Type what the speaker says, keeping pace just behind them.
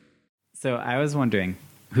So I was wondering,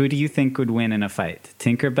 who do you think would win in a fight,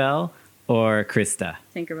 Tinkerbell or Krista?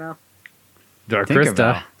 Tinkerbell.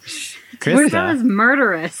 Tinkerbell. Tinkerbell is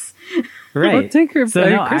murderous. Right. Well, Tinkerbell. So,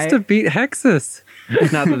 no, Krista beat Hexus.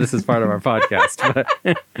 Not that this is part of our podcast, but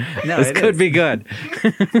No, this could be good.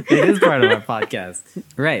 It is part of our podcast.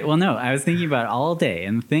 Right. Well, no, I was thinking about it all day.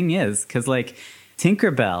 And the thing is, because like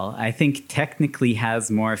Tinkerbell, I think technically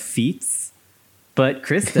has more feats, but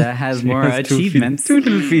Krista has more achievements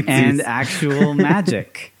and actual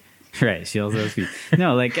magic. Right. She also has feats.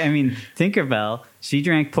 No, like, I mean, Tinkerbell, she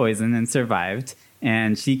drank poison and survived,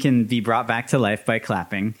 and she can be brought back to life by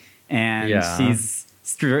clapping. And she's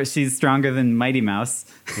stronger than Mighty Mouse,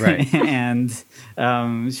 right? And she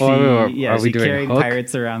carried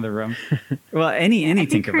pirates around the room. Well, any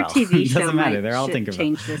Tinkerbell, her TV show doesn't matter. They're all Tinkerbell.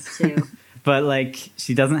 Change this too. But like,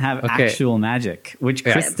 she doesn't have actual magic, which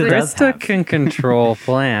Krista does Krista have. can control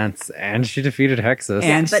plants, and she defeated Hexus.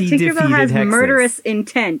 And but she Tinkerbell has Hexus. murderous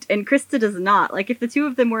intent, and Krista does not. Like, if the two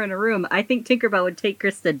of them were in a room, I think Tinkerbell would take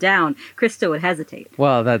Krista down. Krista would hesitate.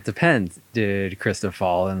 Well, that depends. Did Krista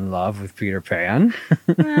fall in love with Peter Pan?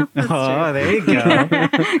 Well, that's true. There you go.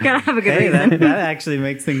 Gotta have a good reason. That actually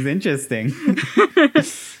makes things interesting.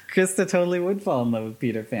 Krista totally would fall in love with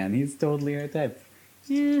Peter Pan. He's totally her type.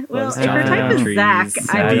 Yeah, well, Loves if her type is trees, Zach,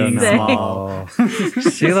 I would say. small.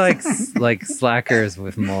 She likes like slackers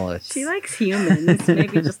with mullets. She likes humans.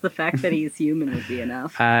 Maybe just the fact that he's human would be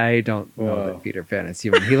enough. I don't know that Peter Pan is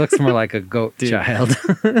human. He looks more like a goat child.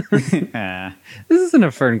 This isn't a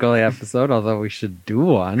Ferngully episode, although we should do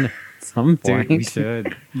one at some point. Dude, we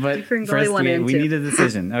should. But first, we need a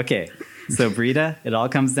decision. Okay, so Brita, it all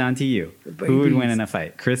comes down to you. Who would win in a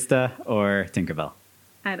fight, Krista or Tinkerbell?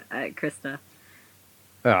 Krista.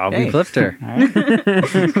 I'll be Clifter.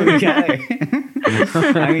 We got her.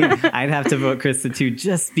 I mean, I'd have to vote Krista too,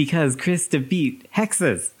 just because Krista beat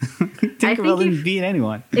Hexus. Tinkerbell didn't beat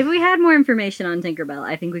anyone. If we had more information on Tinkerbell,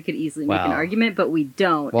 I think we could easily make an argument, but we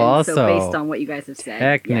don't. Well, and so based on what you guys have said,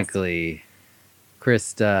 technically,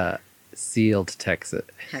 Krista sealed Texas.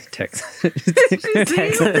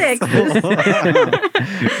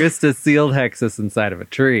 Krista sealed Hexus inside of a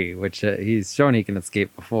tree, which he's shown he can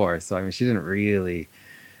escape before. So, I mean, she didn't really...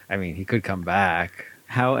 I mean, he could come back.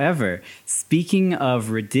 However, speaking of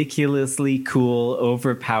ridiculously cool,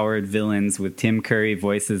 overpowered villains with Tim Curry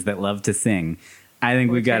voices that love to sing, I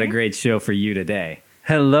think we've got a great show for you today.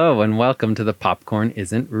 Hello and welcome to The Popcorn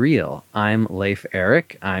Isn't Real. I'm Leif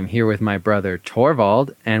Eric. I'm here with my brother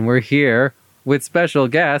Torvald, and we're here with special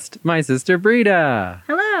guest, my sister Brita.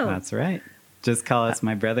 Hello. That's right. Just call us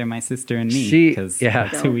my brother, my sister, and me, because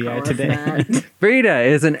that's who we are today. Brita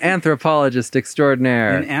is an anthropologist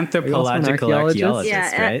extraordinaire. An anthropological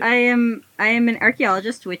archaeologist, right? I am an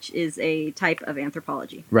archaeologist, which is a type of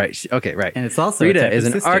anthropology. Right. Okay, right. And it's also Brita is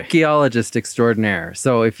an archaeologist extraordinaire.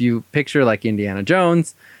 So if you picture like Indiana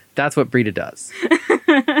Jones, that's what Brita does.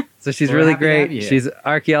 So she's really great. She's an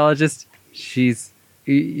archaeologist.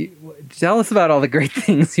 Tell us about all the great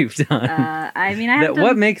things you've done. I mean,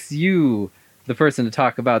 what makes you the person to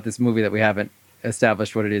talk about this movie that we haven't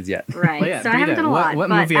established what it is yet? Right. Well, so I haven't done a lot, what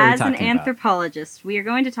but movie are we as an talking about? anthropologist, we are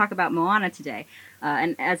going to talk about Moana today.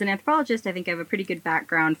 And as an anthropologist, I think I have a pretty good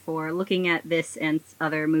background for looking at this and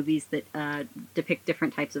other movies that depict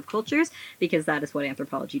different types of cultures, because that is what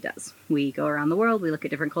anthropology does. We go around the world, we look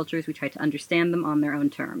at different cultures, we try to understand them on their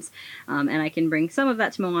own terms. And I can bring some of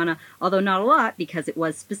that to Moana, although not a lot, because it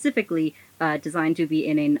was specifically designed to be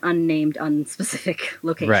in an unnamed, unspecific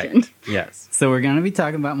location. Right. Yes. So we're going to be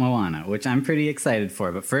talking about Moana, which I'm pretty excited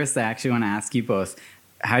for. But first, I actually want to ask you both,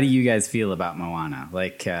 how do you guys feel about Moana?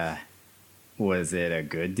 Like, was it a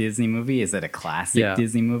good Disney movie? Is it a classic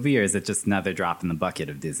Disney movie? Or is it just another drop in the bucket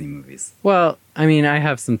of Disney movies? Well, I mean, I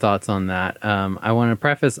have some thoughts on that. I want to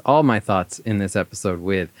preface all my thoughts in this episode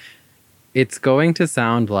with, it's going to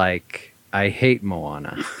sound like I hate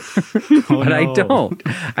Moana. But I don't.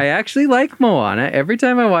 I actually like Moana. Every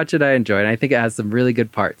time I watch it, I enjoy it. I think it has some really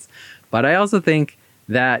good parts. But I also think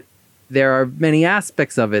that there are many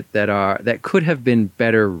aspects of it that could have been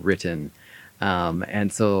better written.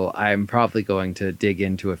 And so I'm probably going to dig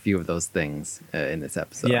into a few of those things in this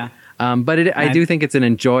episode. Yeah. But I do think it's an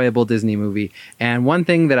enjoyable Disney movie. And one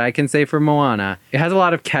thing that I can say for Moana, it has a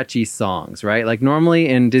lot of catchy songs, right? Like normally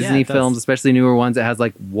in Disney films, especially newer ones, it has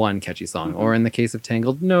like one catchy song. Mm-hmm. Or in the case of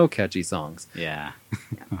Tangled, no catchy songs. Yeah.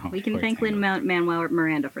 We can thank Lin-Manuel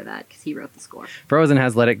Miranda for that, because he wrote the score. Frozen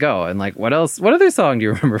has Let It Go. And like, what else? What other song do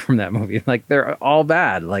you remember from that movie? Like, they're all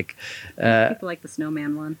bad. Like, people like the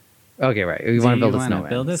Snowman one. Okay, right. We want to build a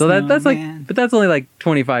snowman. That's like, but that's only like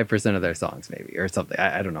 25% of their songs, maybe, or something.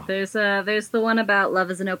 I don't know. There's the one about love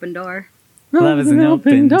is an open door. Love is an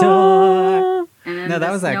open door. And then No, that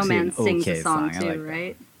the was actually snowman an sings okay a song song. I too, like that.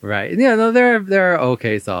 right? Right. Yeah, no, there are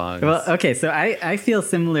okay songs. Well, okay, so I feel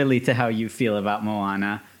similarly to how you feel about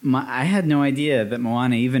Moana. I had no idea that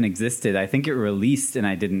Moana even existed. I think it released and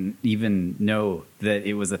I didn't even know that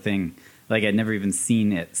it was a thing. Like, I'd never even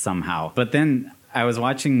seen it somehow. But then I was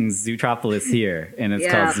watching Zootropolis here, and it's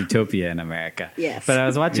Yeah. called Zootopia in America. Yes. But I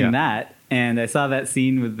was watching Yeah. that, and I saw that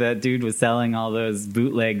scene with that dude was selling all those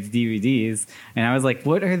bootlegged DVDs, and I was like,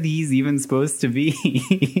 what are these even supposed to be?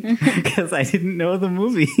 Because I didn't know the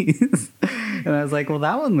movies. And I was like, well,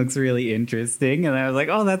 that one looks really interesting. And I was like,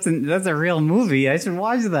 oh, that's a real movie. I should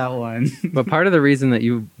watch that one. But part of the reason that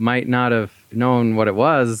you might not have known what it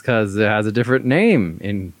was is because it has a different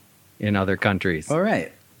name in other countries. All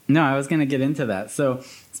right. No, I was going to get into that. So,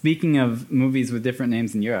 speaking of movies with different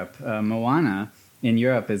names in Europe, Moana in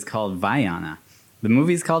Europe is called Vaiana. The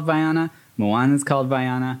movie's called Vaiana. Moana is called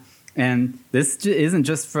Vaiana. And this isn't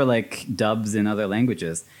just for like dubs in other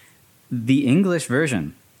languages. The English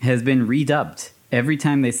version has been redubbed every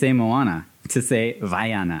time they say Moana to say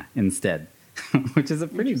Vaiana instead, which is a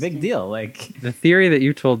pretty big deal. Like, The theory that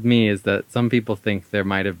you told me is that some people think there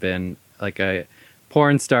might have been like a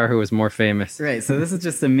porn star who was more famous. right, so this is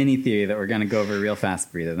just a mini theory that we're going to go over real fast,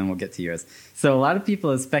 Brita, then we'll get to yours. So a lot of people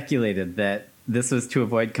have speculated that this was to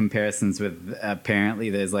avoid comparisons with, apparently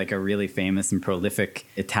there's like a really famous and prolific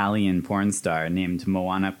Italian porn star named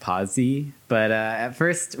MOANA Pazzi. But at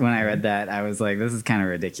first, when I read that, I was like, this is kind of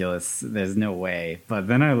ridiculous. There's no way. But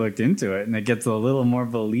then I looked into it, and it gets a little more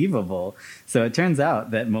believable. So it turns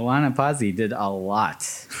out that MOANA Pazzi did a lot,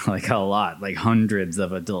 like hundreds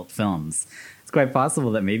of adult films. It's quite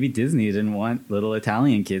possible that maybe Disney didn't want little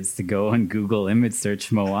Italian kids to go and Google image search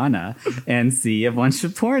Moana and see a bunch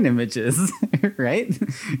of porn images, right?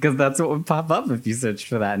 Because that's what would pop up if you searched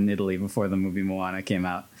for that in Italy before the movie Moana came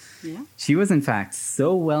out. Yeah. She was, in fact,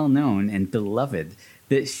 so well known and beloved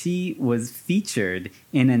that she was featured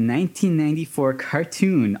in a 1994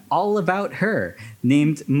 cartoon all about her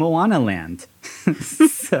named Moana Land.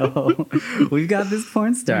 So we've got this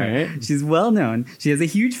porn star. Right. She's well known. She has a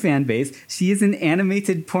huge fan base. She is an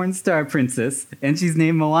animated porn star princess, and she's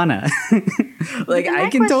named Moana. Like, Then my I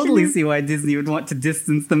can totally question is- see why Disney would want to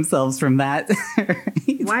distance themselves from that. Right?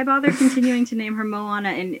 Why bother continuing to name her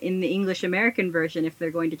Moana in the English American version if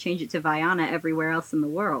they're going to change it to Vaiana everywhere else in the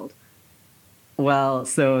world? Well,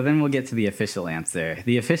 so then we'll get to the official answer.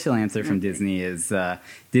 The official answer from Disney is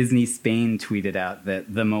Disney Spain tweeted out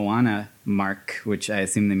that the Moana mark, which I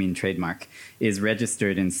assume they mean trademark, is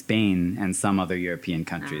registered in Spain and some other European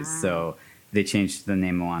countries. So they changed the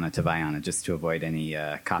name Moana to Vaiana just to avoid any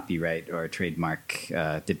copyright or trademark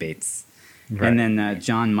debates. Right. And then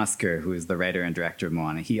John Musker, who is the writer and director of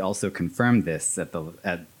Moana, he also confirmed this at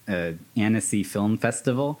Annecy Film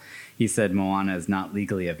Festival. He said Moana is not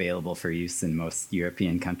legally available for use in most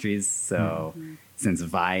European countries. So since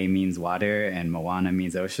Vi means water and Moana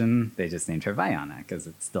means ocean, they just named her Vaiana because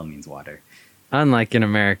it still means water. Unlike in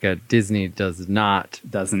America, Disney does not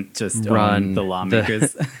Doesn't just run own the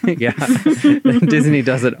lawmakers. yeah. Disney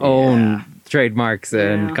doesn't own Yeah. trademarks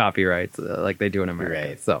and Yeah. copyrights like they do in America.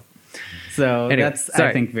 Right. So So Anyway, that's, I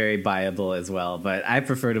sorry. think, very viable as well. But I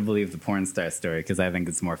prefer to believe the porn star story because I think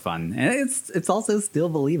it's more fun. And it's also still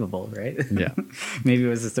believable, right? Yeah. Maybe it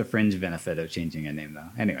was just a fringe benefit of changing a name, though.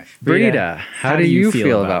 Anyway. Brita, how do you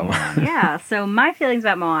feel about Moana? Yeah, so my feelings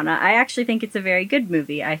about Moana, I actually think it's a very good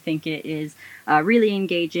movie. I think it is really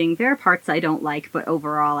engaging. There are parts I don't like, but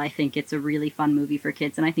overall I think it's a really fun movie for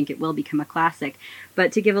kids, and I think it will become a classic.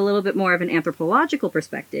 But to give a little bit more of an anthropological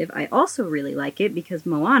perspective, I also really like it because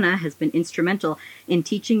Moana has been instrumental in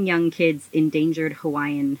teaching young kids endangered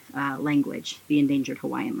Hawaiian language, the endangered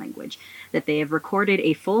Hawaiian language. That they have recorded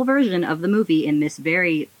a full version of the movie in this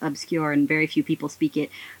very obscure and very few people speak it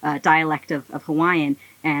dialect of Hawaiian,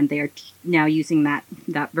 and they are now using that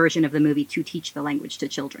version of the movie to teach the language to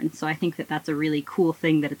children. So I think that that's a really cool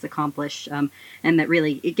thing that it's accomplished, and that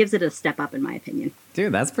really, it gives it a step up in my opinion.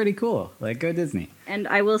 Dude, that's pretty cool. Like, go Disney. And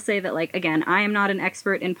I will say that, like, again, I am not an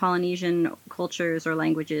expert in Polynesian cultures or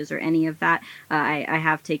languages or any of that. I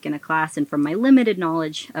have taken a class, and from my limited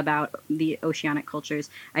knowledge about the oceanic cultures,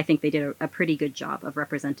 I think they did a pretty good job of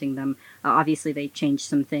representing them. Obviously, they changed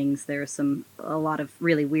some things. There's a lot of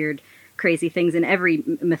really weird, crazy things in every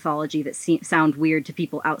mythology that sound weird to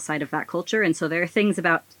people outside of that culture. And so there are things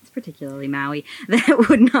about, particularly Maui, that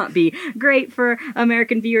would not be great for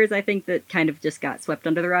American viewers. I think that kind of just got swept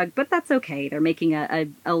under the rug, but that's okay. They're making a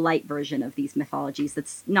light version of these mythologies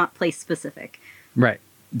that's not place specific. Right.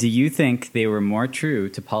 Do you think they were more true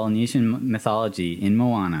to Polynesian mythology in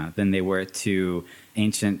Moana than they were to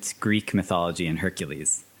ancient Greek mythology in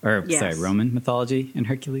Hercules? Or, Yes. sorry, Roman mythology in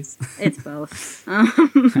Hercules? It's both. All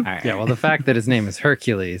right. Yeah, well, the fact that his name is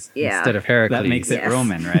Hercules Yeah. instead of Heracles. That makes it Yes.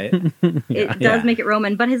 Roman, right? It does Yeah. make it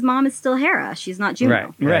Roman, but his mom is still Hera. She's not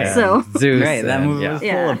Juno. Right. So Zeus. Right, that and- movie yeah. was full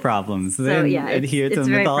Yeah. of problems. They So, didn't yeah, it's- adhere to it's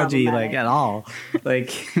the very mythology problematic. at all.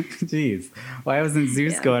 Geez, why wasn't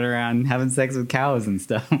Zeus Yeah. going around having sex with cows and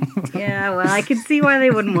stuff? yeah, well, I could see why they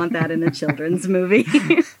wouldn't want that in a children's movie.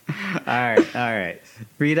 All right.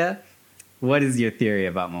 Frida, what is your theory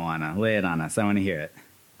about Moana? Lay it on us. I want to hear it.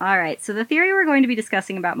 All right, so the theory we're going to be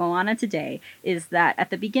discussing about Moana today is that at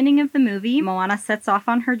the beginning of the movie, Moana sets off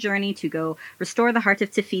on her journey to go restore the heart of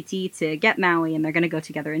Te Fiti to get Maui, and they're going to go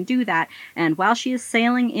together and do that. And while she is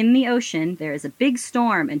sailing in the ocean, there is a big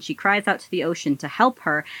storm, and she cries out to the ocean to help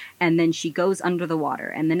her, and then she goes under the water.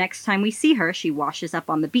 And the next time we see her, she washes up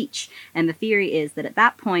on the beach. And the theory is that at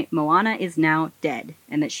that point, Moana is now dead,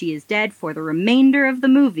 and that she is dead for the remainder of the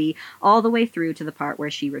movie, all the way through to the part where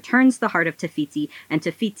she returns the heart of Te Fiti, and Te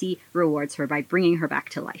Fiti rewards her by bringing her back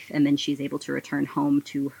to life, and then she's able to return home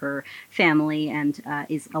to her family and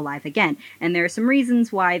is alive again. And there are some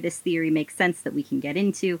reasons why this theory makes sense that we can get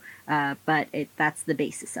into, but that's the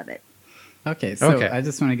basis of it. Okay, so Okay. I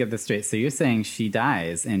just want to get this straight. So you're saying she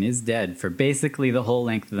dies and is dead for basically the whole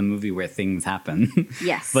length of the movie where things happen.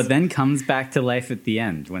 Yes. But then comes back to life at the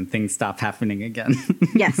end when things stop happening again.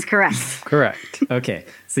 Yes, correct. Correct. Okay,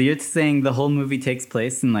 so you're saying the whole movie takes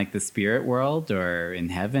place in like the spirit world or in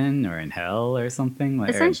heaven or in hell or something? Like,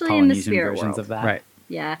 Essentially or in the Polynesian spirit versions world. of that? Right.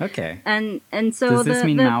 Yeah. Okay. And so Does this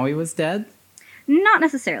mean the Maui was dead? Not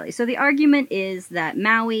necessarily. So the argument is that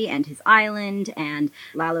Maui and his island and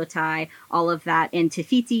Lalotai, all of that, and Te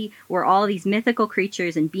Fiti were all these mythical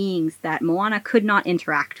creatures and beings that Moana could not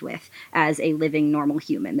interact with as a living normal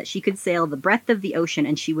human. That she could sail the breadth of the ocean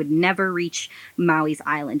and she would never reach Maui's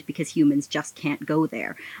island because humans just can't go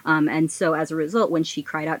there. And so as a result, when she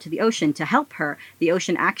cried out to the ocean to help her, the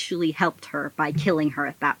ocean actually helped her by killing her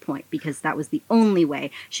at that point because that was the only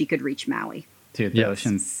way she could reach Maui. Dude, the Yes.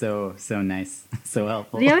 ocean's so nice, so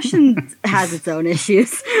helpful. The ocean has its own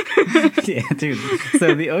issues. Yeah, dude.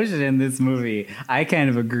 So the ocean in this movie, I kind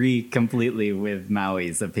of agree completely with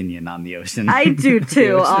Maui's opinion on the ocean. I do The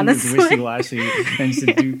too, ocean honestly. is wishy-washy and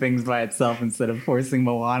should do things by itself instead of forcing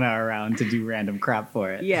Moana around to do random crap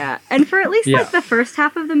for it. Yeah, and for at least Yeah. like the first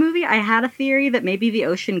half of the movie, I had a theory that maybe the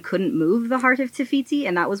ocean couldn't move the heart of Te Fiti,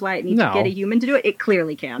 and that was why it needed No. to get a human to do it. It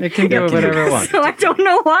clearly can. It can do whatever it wants. So I don't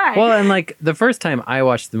know why. Well, and like the first time I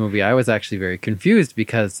watched the movie, I was actually very confused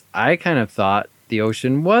because I kind of thought the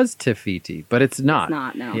ocean was Te Fiti, but it's not. It's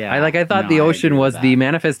not, no. Yeah. I thought No, the I ocean agree was with the that.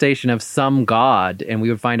 manifestation of some god, and we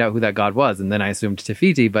would find out who that god was, and then I assumed Te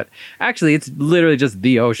Fiti, but actually it's literally just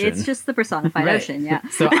the ocean. It's just the personified Right. ocean, yeah.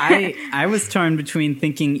 So I was torn between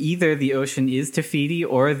thinking either the ocean is Te Fiti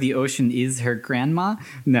or the ocean is her grandma.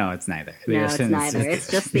 No, it's neither. The No, it's ocean is neither. just-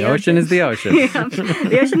 It's just the ocean is the ocean. Yeah.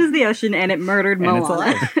 The ocean is the ocean, and it murdered And it's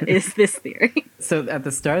Moana, is this theory. So at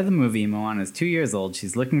the start of the movie, Moana's 2 years old.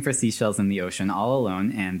 She's looking for seashells in the ocean all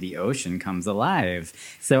alone, and the ocean comes alive.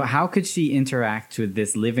 So how could she interact with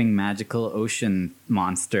this living magical ocean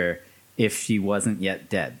monster if she wasn't yet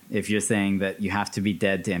dead? If you're saying that you have to be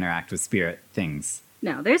dead to interact with spirit things.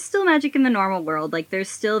 No, there's still magic in the normal world. Like, there's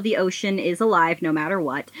still the ocean is alive no matter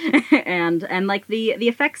what. and like the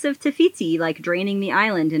effects of Te Fiti, like draining the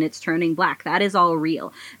island and it's turning black, that is all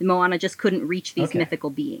real. Moana just couldn't reach these Okay. mythical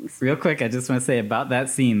beings. Real quick, I just want to say about that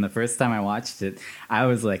scene, the first time I watched it, I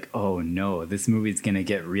was like, oh no, this movie's going to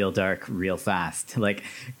get real dark real fast. Like,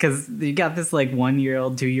 because you got this like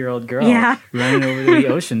 1-year-old, 2-year-old girl Yeah. running over to the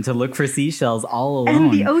ocean to look for seashells all alone.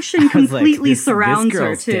 And the ocean I was like, completely this surrounds her,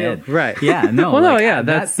 girl's too. dead. Right. Yeah, no. Well, no, like, yeah, that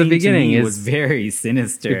that's the scene to beginning me is- was very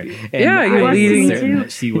sinister. And Yeah, you're I was leading- certain too.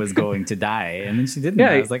 that she was going to die, and then she didn't.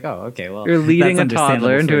 Yeah, I was like, oh, okay, well, You're leading a that's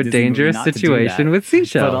toddler understandable into for a Disney movie dangerous not to do situation that. with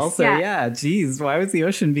seashells. But also, Yeah. yeah, geez, why was the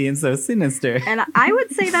ocean being so sinister? And I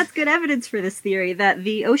would say that's good evidence for this theory that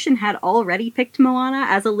the ocean had already picked Moana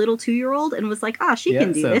as a little 2-year-old and was like, she Yeah,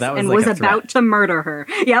 can do so this, that was and like was a about threat. to murder her.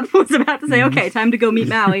 Yep, was about to say, okay, time to go meet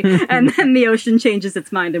Maui. And then the ocean changes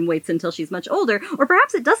its mind and waits until she's much older. Or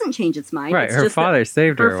perhaps it doesn't change its mind. Right, It's her just that father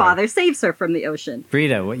saved her. her father saves her from the ocean.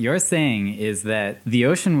 Frida, what you're saying is that the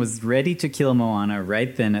ocean was ready to kill Moana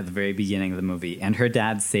right then at the very beginning of the movie, and her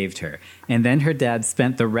dad saved her. And then her dad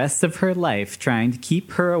spent the rest of her life trying to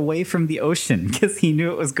keep her away from the ocean because he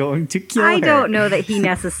knew it was going to kill her. I don't know that he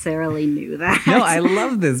necessarily knew that. No, I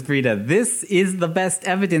love this, Frida. This is the best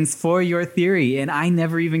evidence for your theory, and I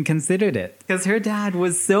never even considered it. Because her dad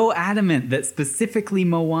was so adamant that specifically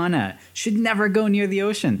Moana should never go near the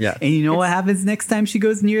ocean. Yeah. And you know what happens next time she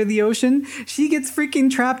goes near the ocean? She gets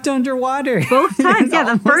freaking trapped underwater. Both times, And yeah. The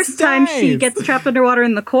almost first time she dies. gets trapped underwater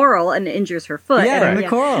in the coral and injures her foot. Yeah, and, in the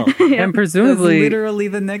coral. And That's presumably, literally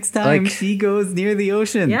the next time like- she goes near the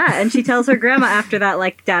ocean. Yeah, and she tells her grandma after that,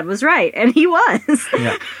 like, Dad was right, and he was.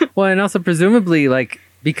 yeah. Well, and also presumably, like,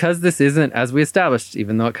 because this isn't, as we established,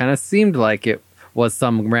 even though it kind of seemed like it was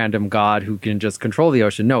some random god who can just control the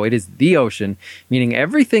ocean. No, it is the ocean, meaning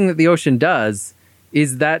everything that the ocean does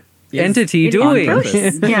is that entity It is doing. on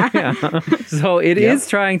purpose. Yeah. So it is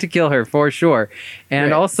trying to kill her for sure.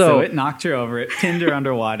 And Right. also, so it knocked her over, it pinned her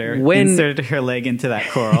underwater, When- inserted her leg into that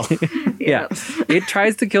coral. yeah, it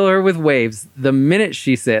tries to kill her with waves the minute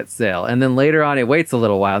she sets sail, and then later on it waits a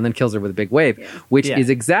little while and then kills her with a big wave, which Yeah. is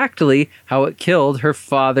exactly how it killed her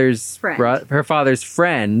father's Friend. her father's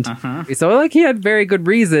friend. Uh-huh. So like he had very good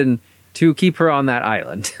reason to keep her on that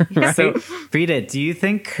island. Right? So, Frida, do you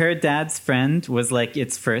think her dad's friend was like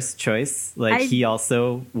its first choice? Like he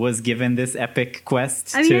also was given this epic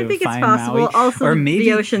quest I mean, to I think it's find possible. Maui? Also, or maybe,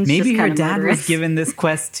 the ocean's maybe just her kinda dad murderous. was given this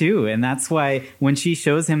quest too, and that's why when she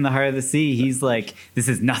shows him the heart of the sea, he's like, "This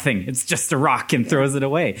is nothing. It's just a rock," and throws it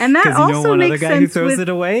away. And that 'Cause you know also one other makes guy who sense throws with it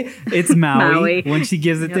away? It's Maui, Maui. when she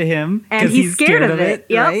gives it to him And because he's scared of it.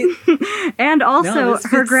 Yep. right? And also, No, this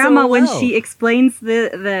her fits grandma, so when well. she explains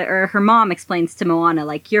or her mom explains to Moana,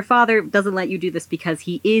 like, your father doesn't let you do this because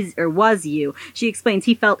he is or was you. She explains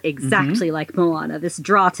he felt exactly Mm-hmm. like Moana, this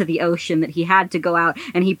draw to the ocean, that he had to go out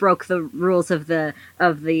and he broke the rules of the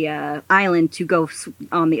island to go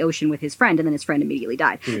on the ocean with his friend, and then his friend immediately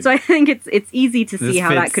died. Dude. So I think it's easy to This see how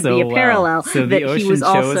that fits could so be a well. parallel. So that the ocean he was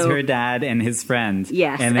shows also her dad and his friend.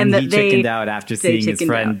 Yes, and and then that he they- chickened out after seeing his chickened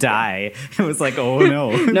friend out, die. It was like, oh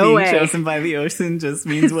no, No being way. chosen by the ocean just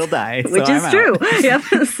means we'll die. which so is I'm true. out. Yep.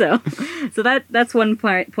 So that's one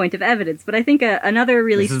point of evidence. But I think another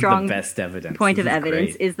really This is strong the best evidence. point This of is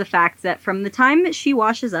evidence great. is the fact that from the time that she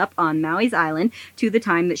washes up on Maui's island to the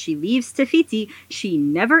time that she leaves Te Fiti, she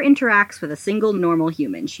never interacts with a single normal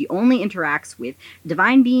human. She only interacts with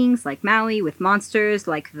divine beings like Maui, with monsters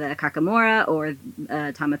like the Kakamora or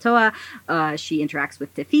Tamatoa. She interacts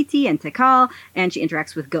with Te Fiti and Tekal, and she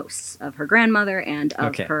interacts with ghosts of her grandmother and of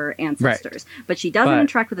Okay. her ancestors. But she doesn't But-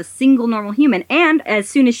 interact with a single normal human. And as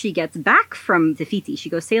soon as she gets back from Te Fiti, she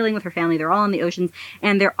goes sailing with her family. They're all in the oceans,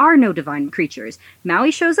 and there are no divine creatures.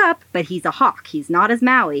 Maui shows up, but he's a hawk. He's not as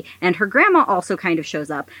Maui. And her grandma also kind of shows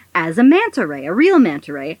up as a manta ray, a real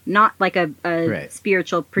manta ray, not like a Right.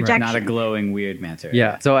 spiritual projection. Not a glowing weird manta.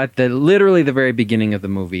 Yeah. So at the literally the very beginning of the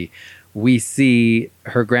movie, we see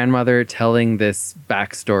her grandmother telling this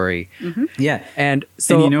backstory. Yeah. And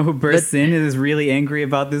so and you know who bursts in and is really angry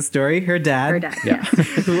about this story? Her dad. Her dad. Yeah.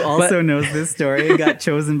 Who also knows this story and got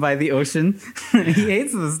chosen by the ocean. He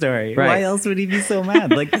hates the story. Right. Why else would he be so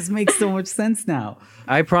mad? Like, this makes so much sense now.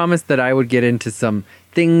 I promised that I would get into some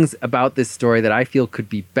things about this story that I feel could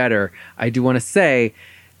be better. I do want to say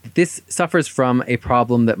that this suffers from a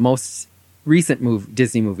problem that most recent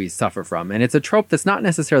Disney movies suffer from. And it's a trope that's not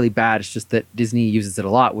necessarily bad. It's just that Disney uses it a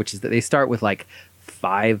lot, which is that they start with like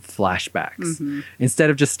 5 flashbacks. Instead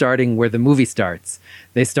of just starting where the movie starts,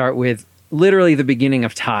 they start with literally the beginning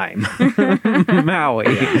of time. Maui,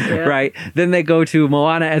 right? Then they go to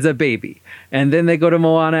Moana as a baby. And then they go to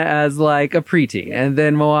Moana as like a preteen. And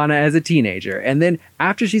then Moana as a teenager. And then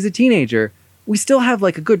after she's a teenager, we still have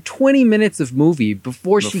like a good 20 minutes of movie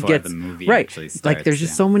before she Before gets the movie right. actually Like starts, there's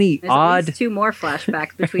just yeah. so many There's at odd. least 2 more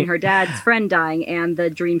flashbacks between her dad's friend dying and the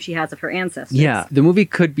dream she has of her ancestors. Yeah, the movie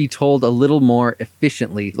could be told a little more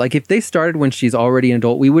efficiently. Like if they started when she's already an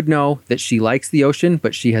adult, we would know that she likes the ocean,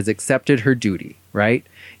 but she has accepted her duty, right?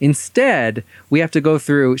 Instead, we have to go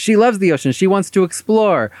through, she loves the ocean, she wants to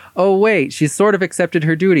explore. Oh, wait, she's sort of accepted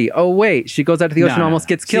her duty. Oh, wait, she goes out to the ocean, No, almost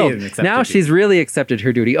gets she killed. hasn't accepted Now her she's duty. really accepted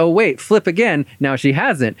her duty. Oh, wait, flip again. Now she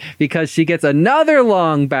hasn't, because she gets another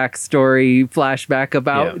long backstory flashback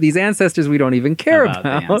about Yeah. these ancestors we don't even care About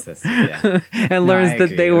the about. ancestors, yeah. And No, learns I that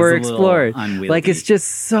agree. they It was were a little explored. unwieldy. Like it's just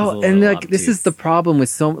It so, was a and little like this is obtuse. the problem with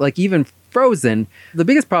so, like even Frozen. The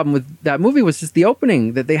biggest problem with that movie was just the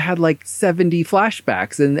opening, that they had like 70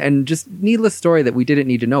 flashbacks and just needless story that we didn't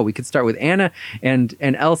need to know. We could start with Anna and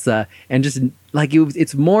Elsa and just like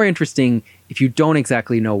it's more interesting if you don't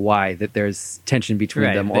exactly know why that there's tension between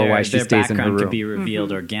Right. them or why she their stays in her background room. could be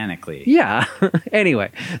revealed organically. Yeah.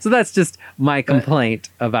 Anyway, so that's just my complaint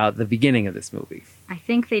about the beginning of this movie. I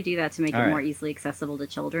think they do that to make All it right. more easily accessible to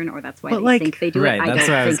children, or that's why But, they like- think they do Right, it. I that's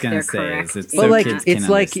don't what I was think gonna they're say, correct. is it's in so But like, kids can it's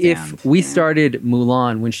like if understand. we started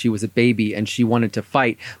Mulan when she was a baby and she wanted to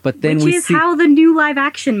fight, but then Which we is see how the new live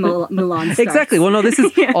action Mulan starts. exactly. Well, no, this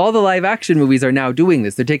is Yeah. all the live action movies are now doing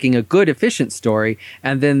this. They're taking a good, efficient story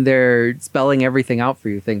and then they're spelling everything out for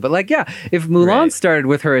you. But like, yeah, if Mulan Right. started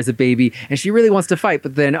with her as a baby and she really wants to fight,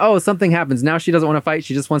 but then something happens. Now she doesn't want to fight.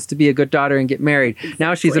 She just wants to be a good daughter and get married.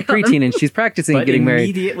 Now she's a preteen and she's practicing But getting married.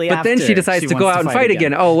 immediately But then after, she decides she to go wants out to and fight fight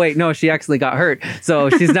again. again. Oh wait, no, she actually got hurt. So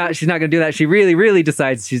she's not going to do that. She really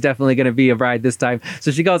decides she's definitely going to be a bride this time.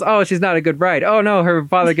 So she goes, oh, she's not a good bride. Oh no, her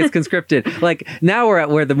father gets conscripted. Like now we're at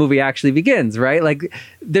where the movie actually begins, right? Like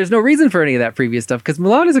there's no reason for any of that previous stuff because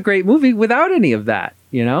Mulan is a great movie without any of that,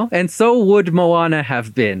 you know? And so would Moana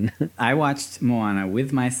have been. I watched Moana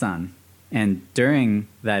with my son, and during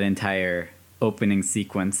that entire opening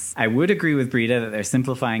sequence, I would agree with Brita that they're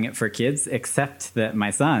simplifying it for kids, except that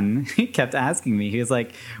my son kept asking me, he was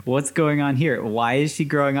like, what's going on here? Why is she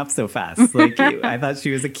growing up so fast? Like, I thought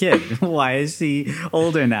she was a kid. Why is she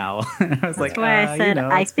older now? And I was like, That's why I said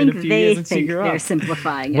I it's been a think few they years since she think grew they're up.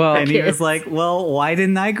 simplifying it. Well- for And he kids. was like, well, why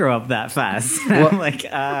didn't I grow up that fast? And I'm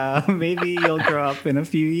like, maybe you'll grow up in a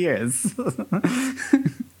few years.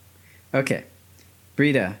 Okay.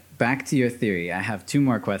 Brita, back to your theory. I have 2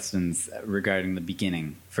 more questions regarding the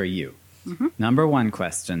beginning for you. Number 1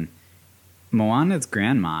 question. Moana's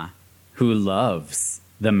grandma, who loves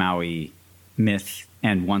the Maui myth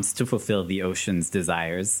and wants to fulfill the ocean's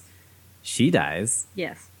desires, she dies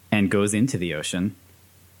yes. and goes into the ocean.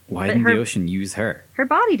 Why But didn't her- the ocean use her? Her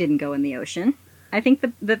body didn't go in the ocean. I think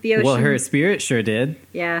that the ocean... Well, her spirit sure did.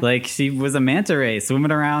 Yeah. Like, she was a manta ray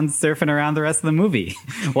swimming around, surfing around the rest of the movie.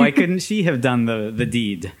 Why couldn't she have done the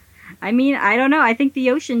deed? I mean, I don't know. I think the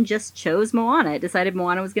ocean just chose Moana. It decided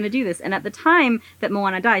Moana was going to do this. And at the time that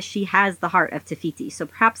Moana dies, she has the heart of Te Fiti. So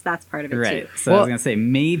perhaps that's part of it, Right. too. So I was going to say,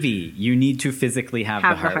 maybe you need to physically have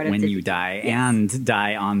the heart of when Te you Fiti. die Yes. and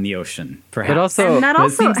die on the ocean, perhaps. But also, And that But it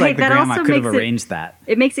also, seems like the that grandma also could have makes it... arranged that.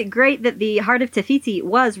 It makes it great that the heart of Te Fiti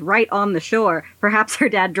was right on the shore. Perhaps her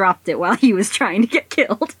dad dropped it while he was trying to get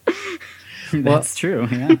killed. That's true,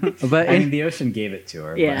 yeah. but I in- mean, the ocean gave it to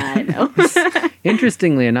her. Yeah, I know.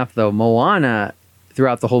 interestingly enough, though, Moana,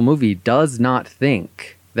 throughout the whole movie, does not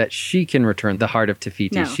think that she can return the heart of Te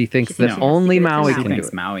Fiti. No, She thinks she thinks that she has to only give it to Maui She Maui. can do thinks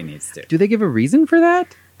it. Maui needs to. Do they give a reason for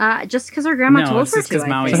that? Just because her grandma No, told it's her just because to, I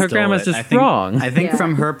Maui think. So her stole grandma's it. just I think, wrong. I think Yeah.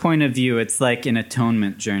 from her point of view, it's like an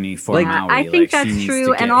atonement journey for Like, Maui. I think Like, she that's needs true,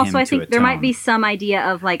 to get and also him I to think there might atone. be some idea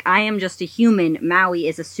of like, I am just a human. Maui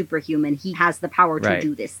is a superhuman. He has the power to Right.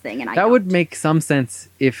 do this thing, and I That don't. would make some sense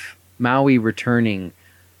if Maui returning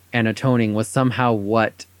and atoning was somehow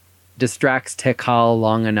what distracts Tekal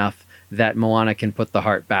long enough that Moana can put the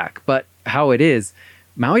heart back. But how it is,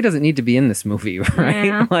 Maui doesn't need to be in this movie, right?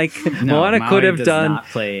 Yeah. Like No, Moana Maui could have does done not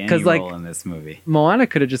play any 'cause, like, role in this movie. Moana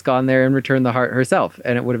could have just gone there and returned the heart herself,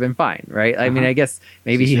 and it would have been fine, right? I mean, Uh-huh. I guess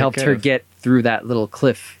maybe She he sure helped her could've. get through that little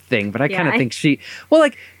cliff thing, but I Yeah, kind of I- think well,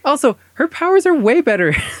 like, also, her powers are way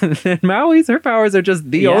better than Maui's. Her powers are just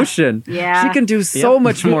the Yeah. ocean. Yeah. She can do so Yep.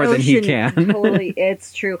 much more The than he ocean, can. Totally,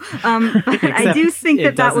 it's true. But I do Except think it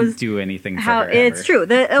that doesn't was do anything for how her it's ever. true.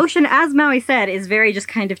 The ocean, as Maui said, is very just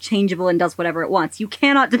kind of changeable and does whatever it wants. You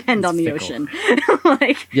cannot depend It's on the fickle. ocean.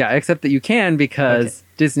 Like, Yeah, except that you can because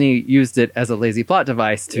Disney used it as a lazy plot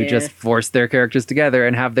device to Yeah. just force their characters together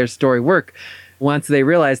and have their story work. Once they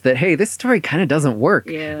realized that, hey, this story kind of doesn't work,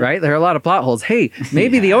 Yeah. right? There are a lot of plot holes. Hey,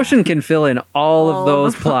 maybe the ocean can fill in all of All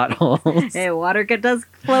those the plot holes. hey, water does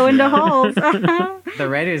flow into holes. The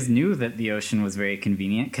writers knew that the ocean was very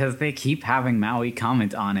convenient because they keep having Maui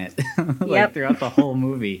comment on it like Yep. throughout the whole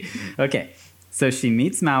movie. Okay, so she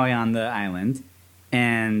meets Maui on the island,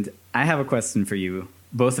 and I have a question for you,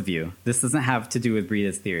 both of you. This doesn't have to do with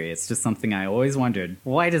Brita's theory. It's just something I always wondered.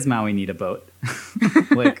 Why does Maui need a boat?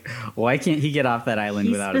 Like, why can't he get off that island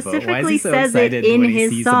He without a boat? Why is specifically he so says it excited in when he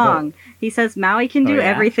his sees song. a boat? He says Maui can do Oh, yeah?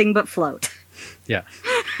 everything but float. Yeah,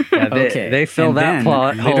 they, Okay. they fill And that then,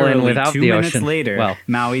 plot hole in literally without 2 the minutes ocean. later, Well,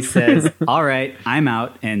 Maui says, "All right, I'm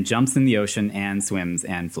out," and jumps in the ocean and swims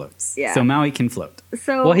and floats. Yeah. So Maui can float.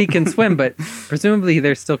 So well, he can swim, but presumably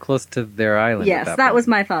they're still close to their island. yes, at that point. was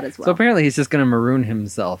my thought as well. So apparently he's just going to maroon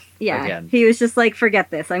himself yeah, again. he was just like,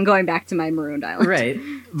 forget this. I'm going back to my marooned island. Right.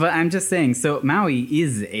 But I'm just saying, so Maui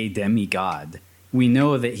is a demigod. We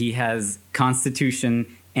know that he has constitution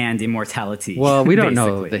and immortality. Well, we don't know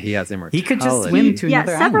basically. that he has immortality. He could just swim to Yeah,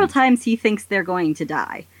 another several island. times he thinks they're going to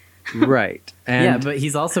die. Right. And Yeah, but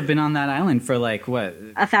he's also been on that island for like, what?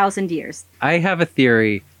 1,000 years. I have a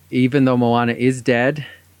theory, even though Moana is dead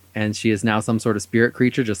and she is now some sort of spirit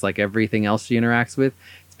creature, just like everything else she interacts with,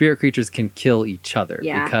 it's spirit creatures can kill each other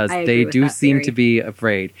Yeah, because I agree they with do that seem theory. to be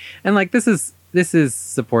afraid. And like this is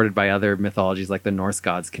supported by other mythologies, like the Norse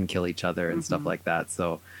gods can kill each other and stuff like that.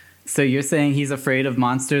 So you're saying he's afraid of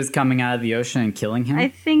monsters coming out of the ocean and killing him? I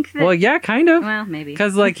think that. Well, yeah, kind of. Well, maybe.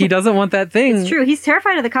 Because like he doesn't want that thing. It's true. He's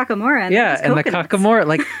terrified of the Kakamora. And Yeah, those and the coconuts. Kakamora,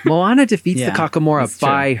 like Moana defeats the Yeah, Kakamora that's true.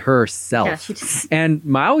 by herself. Yeah, she just. And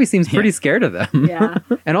Maui seems pretty Yeah. scared of them. Yeah.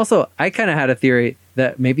 And also, I kind of had a theory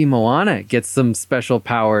that maybe Moana gets some special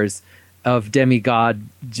powers of demigod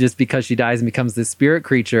just because she dies and becomes this spirit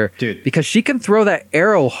creature. Dude. Because she can throw that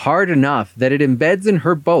arrow hard enough that it embeds in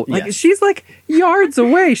her boat. Like, Yes. she's like yards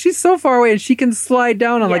away. She's so far away and she can slide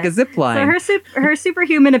down on like a Yes. zip line. So her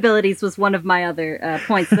superhuman abilities was one of my other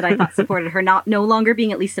points that I thought supported her no longer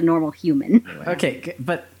being at least a normal human. Okay,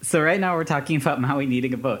 but so right now we're talking about Maui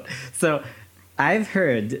needing a boat. So I've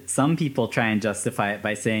heard some people try and justify it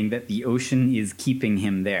by saying that the ocean is keeping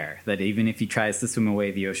him there, that even if he tries to swim away,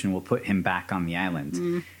 the ocean will put him back on the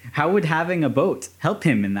island. How would having a boat help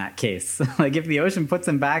him in that case? Like if the ocean puts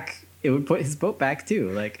him back, it would put his boat back too.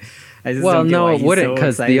 Like I just Well, don't get no, why it he's wouldn't so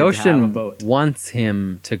because excited the to have a ocean boat. wants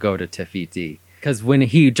him to go to Te Fiti. Because when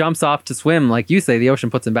he jumps off to swim, like you say, the ocean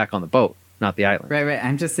puts him back on the boat, not the island. Right.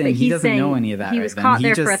 I'm just saying But he he's doesn't saying know any of that. he right was then. caught He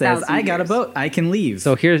there just for says, 1,000 "I got a years." boat. I can leave."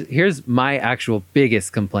 So here's my actual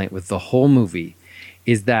biggest complaint with the whole movie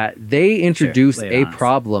is that they introduce lay it a on us.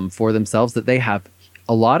 problem for themselves that they have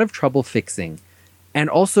a lot of trouble fixing and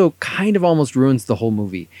also kind of almost ruins the whole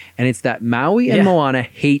movie. And it's that Maui and Yeah. Moana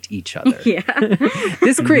hate each other. Yeah.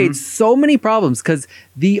 This creates so many problems because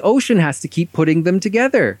the ocean has to keep putting them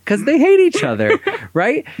together because they hate each other,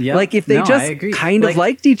 right? Yeah. Like if they No, I just agree. kind of Like-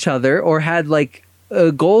 liked each other or had like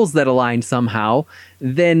goals that aligned somehow,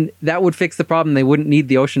 then that would fix the problem. They wouldn't need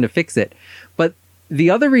the ocean to fix it. But the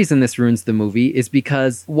other reason this ruins the movie is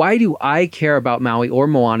because why do I care about Maui or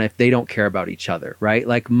Moana if they don't care about each other, right?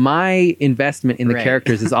 Like my investment in the Right.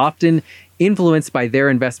 characters is often influenced by their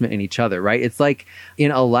investment in each other, right? It's like in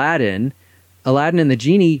Aladdin and the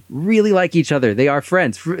genie really like each other. They are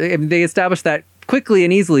friends. They establish that quickly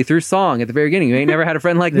and easily through song at the very beginning. You ain't never had a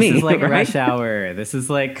friend like This me. is like right? Rush Hour. This is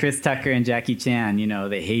like Chris Tucker and Jackie Chan. You know,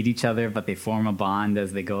 they hate each other, but they form a bond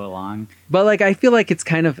as they go along. But like, I feel like it's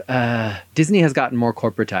kind of Disney has gotten more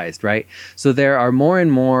corporatized, right? So there are more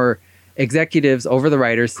and more executives over the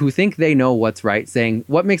writers who think they know what's right, saying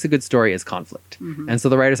what makes a good story is conflict. And so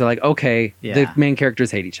the writers are like, okay, the Yeah. main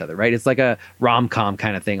characters hate each other, right? It's like a rom-com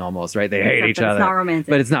kind of thing almost, right? They hate Except each that it's other. not romantic.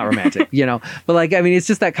 But it's not romantic, you know? But like, I mean, it's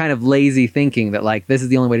just that kind of lazy thinking that like, this is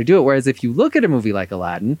the only way to do it. Whereas if you look at a movie like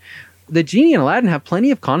Aladdin, the genie and Aladdin have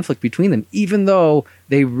plenty of conflict between them, even though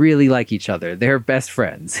they really like each other. They're best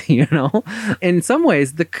friends, you know? In some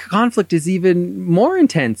ways, the conflict is even more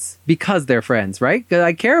intense because they're friends, right? 'Cause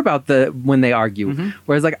I care about when they argue.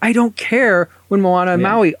 Whereas, like, I don't care when Moana and Yeah.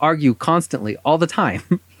 Maui argue constantly, all the time,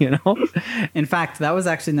 you know? In fact, that was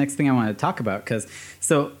actually the next thing I wanted to talk about. Because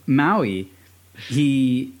so Maui,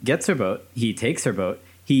 he gets her boat, he takes her boat,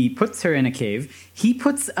 he puts her in a cave, he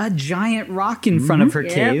puts a giant rock in front of her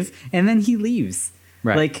Yep. cave, and then he leaves.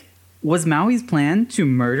 Right. Like, was Maui's plan to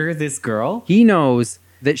murder this girl? He knows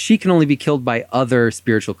that she can only be killed by other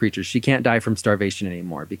spiritual creatures. She can't die from starvation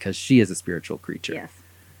anymore because she is a spiritual creature. Yes.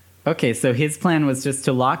 Okay, so his plan was just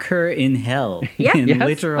to lock her in hell. Yeah. In Yes.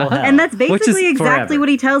 literal Uh-huh. hell. And that's Which is basically exactly forever. what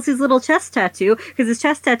he tells his little chest tattoo, because his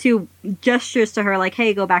chest tattoo gestures to her like,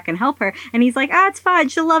 hey, go back and help her. And he's like, it's fine,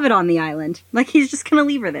 she'll love it on the island. Like, he's just gonna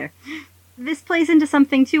leave her there. This plays into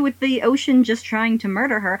something, too, with the ocean just trying to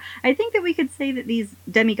murder her. I think that we could say that these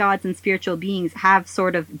demigods and spiritual beings have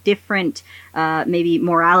sort of different, maybe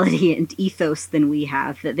morality and ethos than we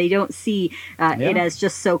have. That they don't see it as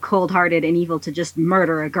just so cold-hearted and evil to just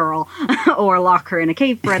murder a girl or lock her in a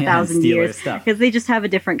cave for Yeah, and 1,000 steal her years. stuff. Because they just have a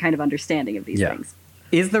different kind of understanding of these Yeah. things.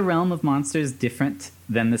 Is the realm of monsters different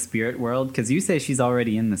than the spirit world? Because you say she's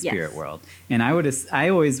already in the spirit Yes. world, and I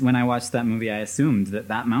always, when I watched that movie, I assumed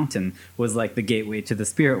that mountain was like the gateway to the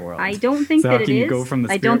spirit world. I don't think So that how it can you is. go from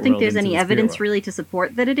the I don't spirit think world there's into any the spirit evidence world? really to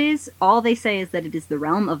support that it is. All they say is that it is the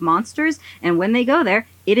realm of monsters, and when they go there,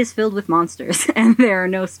 it is filled with monsters, and there are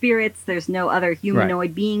no spirits, there's no other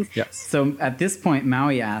humanoid beings. Yes. So at this point,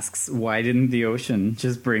 Maui asks, why didn't the ocean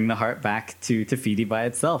just bring the heart back to Te Fiti by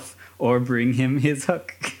itself? Or bring him his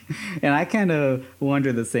hook? And I kind of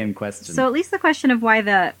wonder the same question. So at least the question of why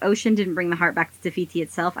the ocean didn't bring the heart back to Te Fiti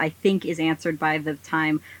itself, I think, is answered by the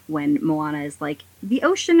time when Moana is like, the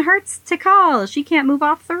ocean hurts Tikal, she can't move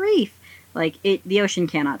off the reef. Like, the ocean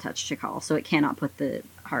cannot touch Tikal, so it cannot put the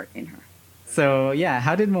heart in her. So yeah,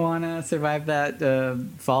 how did Moana survive that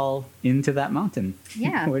fall into that mountain?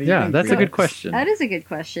 Yeah. What do you Yeah, think, that's a Rita? good question. That is a good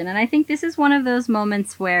question. And I think this is one of those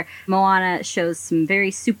moments where Moana shows some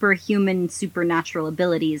very superhuman, supernatural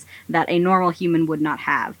abilities that a normal human would not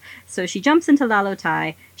have. So she jumps into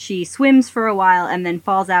Lalotai, she swims for a while, and then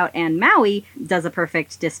falls out, and Maui does a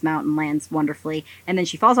perfect dismount and lands wonderfully. And then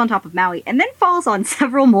she falls on top of Maui, and then falls on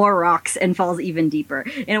several more rocks and falls even deeper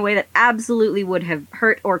in a way that absolutely would have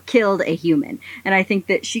hurt or killed a human. And I think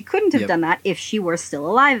that she couldn't have done that if she were still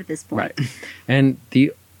alive at this point. Right. And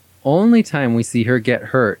the only time we see her get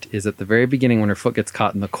hurt is at the very beginning when her foot gets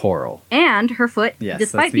caught in the coral. And her foot, Yes,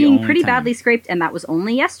 despite that's the being only pretty time. badly scraped, and that was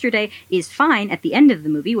only yesterday, is fine at the end of the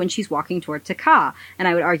movie when she's walking toward Taka. And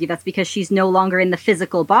I would argue that's because she's no longer in the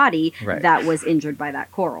physical body Right. that was injured by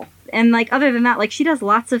that coral. And, like, other than that, like, she does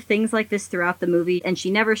lots of things like this throughout the movie, and she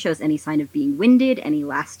never shows any sign of being winded, any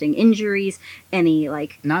lasting injuries, any,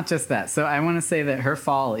 like... Not just that. So I want to say that her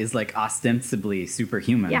fall is like ostensibly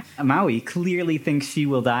superhuman. Yeah. Maui clearly thinks she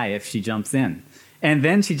will die if she jumps in. And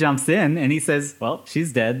then she jumps in and he says, well,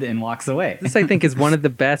 she's dead, and walks away. This, I think, is one of the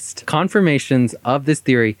best confirmations of this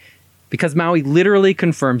theory because Maui literally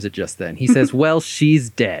confirms it just then. He says, well, she's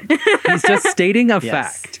dead. He's just stating a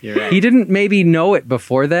Yes, fact. you're right. He didn't maybe know it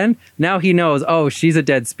before then. Now he knows, oh, she's a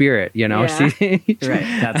dead spirit, you know? Yeah. She, Right.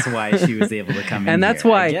 That's why she was able to come in. and that's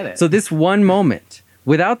here. I get why, it. so this one moment,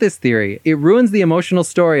 without this theory, it ruins the emotional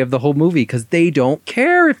story of the whole movie because they don't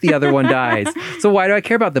care if the other one dies. So why do I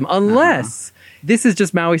care about them? Unless this is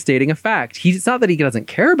just Maui stating a fact. It's not that he doesn't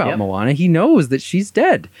care about Yep. Moana. He knows that she's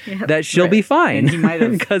dead, Yep. that she'll Right. be fine. And he might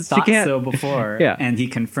have because she thought can't. so before, Yeah. and he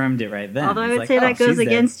confirmed it right then. Although I He's would like, say "Oh, that goes she's dead."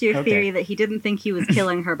 against your Okay. theory that he didn't think he was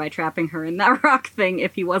killing her by trapping her in that rock thing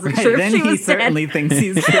if he wasn't Right, sure if then she he was certainly dead. thinks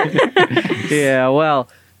he's dead. Yeah, well,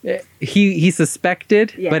 he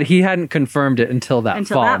suspected, Yeah. but he hadn't confirmed it until that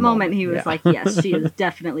Until fall that moment, he was Yeah. like, yes, she is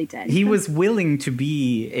definitely dead. He was willing to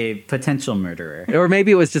be a potential murderer. Or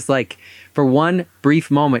maybe it was just like, for one brief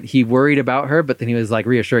moment, he worried about her, but then he was like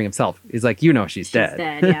reassuring himself. He's like, you know she's dead.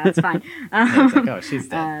 dead. Yeah, it's fine. Yeah, it's like, oh, she's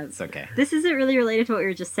dead. It's okay. This isn't really related to what we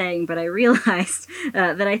were just saying, but I realized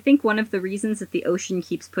that I think one of the reasons that the ocean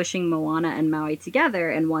keeps pushing Moana and Maui together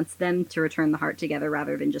and wants them to return the heart together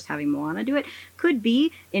rather than just having Moana do it could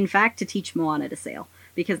be, in fact, to teach Moana to sail.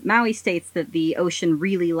 Because Maui states that the ocean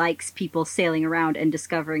really likes people sailing around and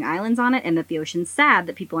discovering islands on it, and that the ocean's sad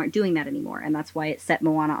that people aren't doing that anymore, and that's why it set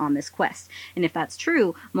Moana on this quest. And if that's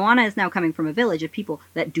true, Moana is now coming from a village of people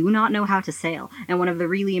that do not know how to sail, and one of the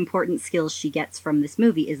really important skills she gets from this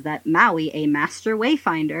movie is that Maui, a master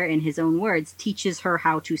wayfinder, in his own words, teaches her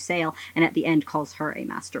how to sail, and at the end calls her a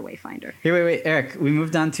master wayfinder. Hey, wait, Eric, we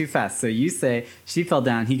moved on too fast. So you say she fell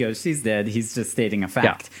down, he goes, she's dead. He's just stating a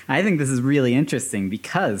fact. I think this is really interesting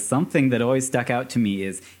because something that always stuck out to me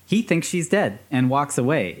is he thinks she's dead and walks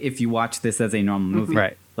away if you watch this as a normal movie.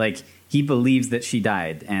 Right. Like, he believes that she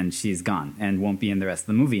died and she's gone and won't be in the rest of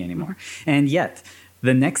the movie anymore. And yet,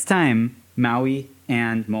 the next time Maui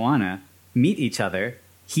and Moana meet each other,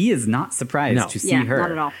 he is not surprised No. to see Yeah, her.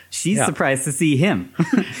 not at all. She's Yeah. surprised to see him.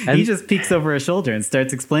 He And- just peeks over her shoulder and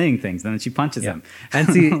starts explaining things, and then she punches him. And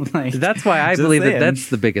see, Like, that's why I just believe that saying. that's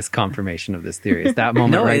the biggest confirmation of this theory, is that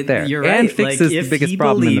moment right there. You're right. And fixes if the biggest he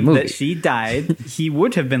problem in the believed movie. that she died, he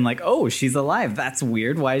would have been like, "Oh, she's alive. That's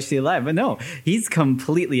weird. Why is she alive?" But no, he's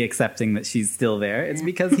completely accepting that she's still there. It's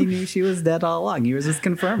because he knew she was dead all along. He was just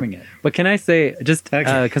confirming it. But can I say, just because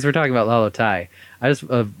Okay. we're talking about Lalo Tai,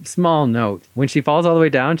 a small note. When she falls all the way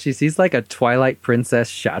down, she sees like a Twilight Princess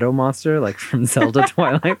shadow monster, like from Zelda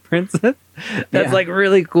Twilight Princess. That's Yeah. like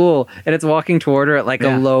really cool. And it's walking toward her at like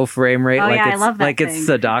Yeah. a low frame rate. Oh, like yeah, I it's love that like it's thing.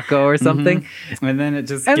 Sadako or something. And then it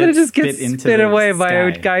just And then it just spit gets into spit the away by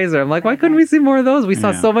a sky. geyser. I'm like, why couldn't we see more of those? We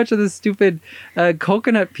saw Yeah. so much of the stupid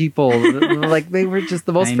coconut people. Like they were just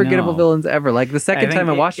the most I forgettable know. villains ever. Like the second think time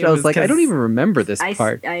I watched it, it I was was like, I don't 'cause even remember this I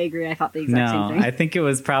part. agree. I thought the exact No, same thing. I think it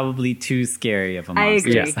was probably too scary of a I monster.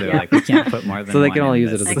 agree, So they're yeah. like, we can't put more than So they one can only in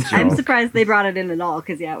use it this. as a I'm joke. surprised they brought it in at all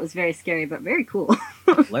because, yeah, it was very scary, but very cool.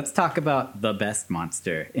 Let's talk about the best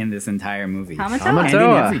monster in this entire movie. Tamatoa. And in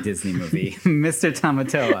Tamatoa. every Disney movie. Mr.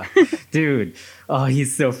 Tamatoa. Dude. Oh,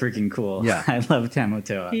 he's so freaking cool. Yeah. I love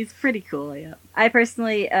Tamatoa. He's pretty cool, yeah. I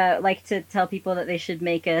personally like to tell people that they should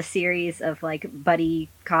make a series of like buddy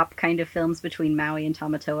cop kind of films between Maui and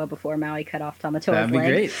Tamatoa before Maui cut off Tamatoa's That'd be leg.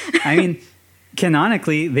 great. I mean,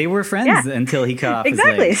 canonically, they were friends Yeah. until he cut off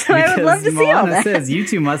Exactly. his leg. So I would Because love to see all Moana that. says, you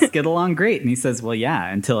two must get along great. And he says, well, yeah,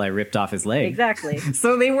 until I ripped off his leg. Exactly.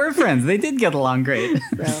 So they were friends. They did get along great.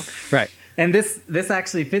 So Right. And this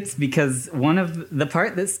actually fits because one of the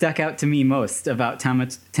part that stuck out to me most about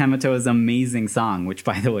Tamatoa's amazing song, which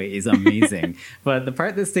by the way is amazing, but the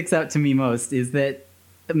part that sticks out to me most is that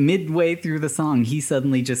midway through the song, he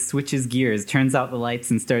suddenly just switches gears, turns out the lights,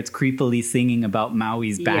 and starts creepily singing about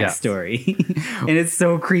Maui's backstory. And it's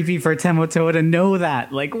so creepy for Tamatoa to know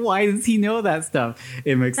that. Like, why does he know that stuff?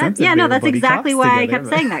 It makes sense. Yeah, no, that's exactly why I kept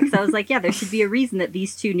saying that. Because I was like, yeah, there should be a reason that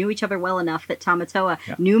these two knew each other well enough that Tamatoa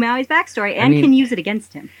knew Maui's backstory and can use it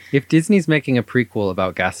against him. If Disney's making a prequel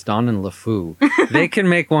about Gaston and LeFou, they can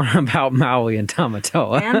make one about Maui and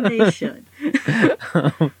Tamatoa. And they should.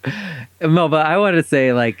 No, but I want to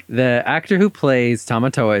say, like, the actor who plays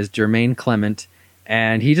Tamatoa is Jermaine Clement,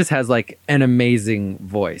 and he just has, like, an amazing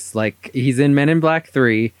voice. Like, he's in Men in Black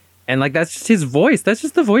 3, and, like, that's just his voice. That's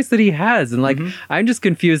just the voice that he has. And, like, I'm just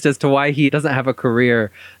confused as to why he doesn't have a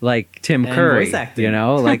career like Tim Curry. Voice acting. You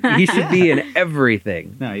know? Like, he should be in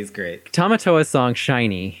everything. No, he's great. Tamatoa's song,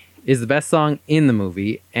 Shiny, is the best song in the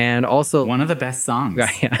movie, and also... one of the best songs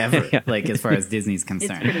ever, like, as far as Disney's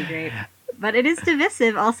concerned. It's pretty great. But it is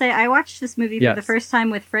divisive. I'll say I watched this movie for the first time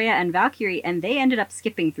with Freya and Valkyrie, and they ended up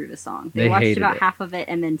skipping through the song. They watched about half of it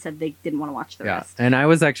and then said they didn't want to watch the rest. And I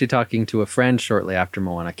was actually talking to a friend shortly after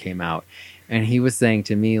Moana came out, and he was saying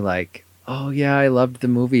to me, like, oh, yeah, I loved the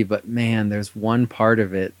movie, but man, there's one part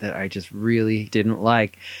of it that I just really didn't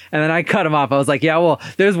like. And then I cut him off. I was like, yeah, well,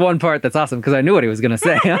 there's one part that's awesome, because I knew what he was going to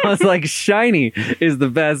say. I was like, Shiny is the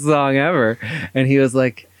best song ever. And he was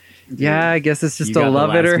like, yeah, I guess it's just a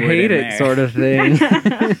love it or hate it sort of thing.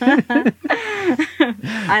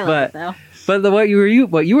 I love it though. But what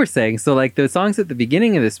you were saying, so like the songs at the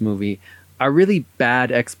beginning of this movie are really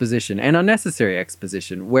bad exposition and unnecessary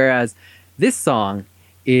exposition, whereas this song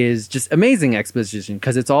is just amazing exposition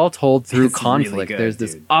because it's all told through conflict. Really good, there's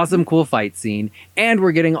this awesome, cool fight scene, and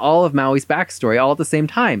we're getting all of Maui's backstory all at the same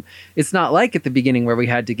time. It's not like at the beginning where we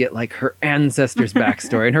had to get like her ancestors'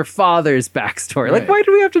 backstory and her father's backstory. Right. Like, why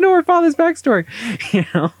do we have to know her father's backstory? You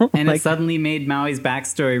know, and like, it suddenly made Maui's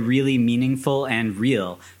backstory really meaningful and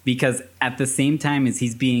real because at the same time as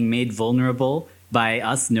he's being made vulnerable by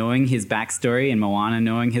us knowing his backstory and Moana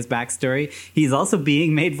knowing his backstory, he's also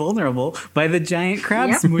being made vulnerable by the giant crab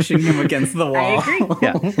smooshing him against the wall. I agree.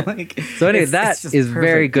 Yeah. Like, so anyway, that is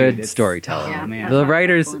very good storytelling. The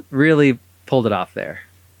writers really pulled it off there.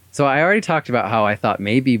 So I already talked about how I thought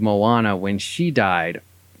maybe Moana, when she died,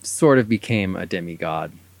 sort of became a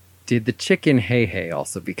demigod. Did the chicken Hey Hey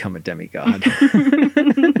also become a demigod?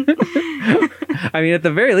 I mean, at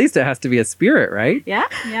the very least, it has to be a spirit, right? Yeah.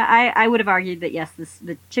 I would have argued that, yes,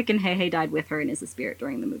 the chicken Hey Hey died with her and is a spirit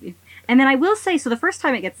during the movie. And then I will say, so the first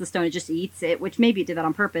time it gets the stone, it just eats it, which maybe it did that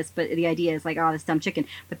on purpose, but the idea is like, oh, this dumb chicken.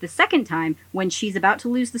 But the second time, when she's about to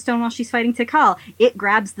lose the stone while she's fighting Tikal, it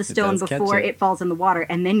grabs the stone before it falls in the water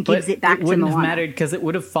and then gives it back to Moana. It wouldn't have mattered because it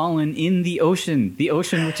would have fallen in the ocean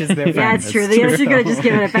which is their friend. Yeah, it's true. The ocean could have just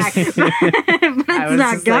given it back. But it's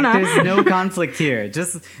not gonna. Like, there's no conflict here.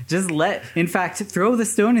 Just in fact, throw the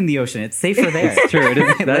stone in the ocean. It's safer there. It's true.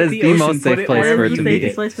 That is the most safe place for it to be.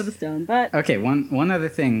 Safest place for the stone. But okay, one other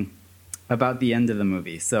thing about the end of the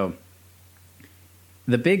movie. So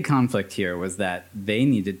the big conflict here was that they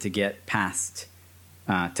needed to get past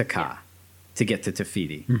Taka to get to Te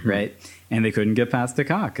Fiti, right? And they couldn't get past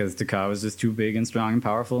Taka because Taka was just too big and strong and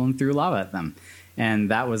powerful and threw lava at them.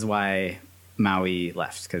 And that was why Maui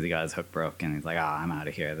left, because he got his hook broke and he's like, I'm out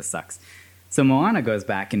of here. This sucks. So Moana goes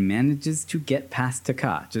back and manages to get past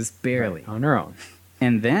Taka, just barely. Right, on her own.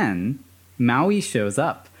 And then Maui shows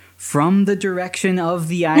up from the direction of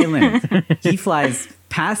the island. He flies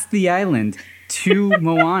past the island to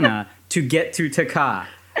Moana to get to Taka.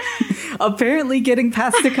 Apparently getting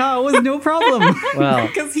past Taka was no problem. Well,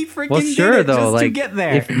 because he freaking did it just to get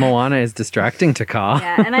there. If Moana is distracting Taka.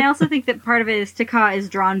 Yeah, and I also think that part of it is Taka is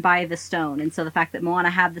drawn by the stone. And so the fact that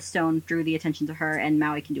Moana had the stone drew the attention to her, and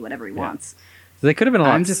Maui can do whatever he wants. So they could have been a lot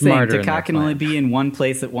smarter. I'm just saying, Taka can only be in one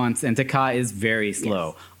place at once, and Taka is very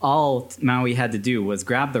slow. Yes. All Maui had to do was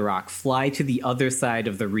grab the rock, fly to the other side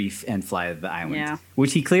of the reef, and fly to the island.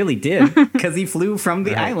 Which he clearly did, because he flew from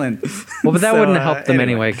the island. Well, but that wouldn't have helped them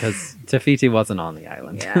anyway, because Te Fiti wasn't on the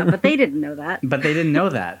island. Yeah, but they didn't know that. But they didn't know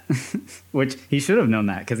that. Which he should have known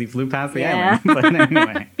that, because he flew past the island. But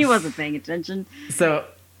anyway. He wasn't paying attention. So,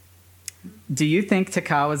 do you think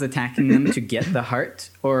Taka was attacking them to get the heart,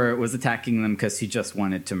 or was attacking them because he just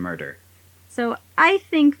wanted to murder? So I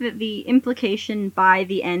think that the implication by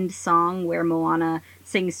the end song where Moana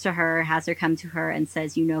sings to her, has her come to her and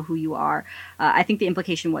says, "You know who you are." I think the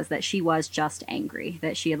implication was that she was just angry,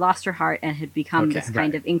 that she had lost her heart and had become this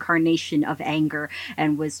kind of incarnation of anger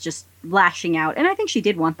and was just lashing out. And I think she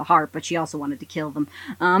did want the heart, but she also wanted to kill them.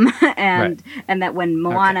 And that when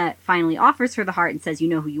Moana finally offers her the heart and says, "You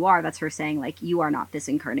know who you are," that's her saying, like, you are not this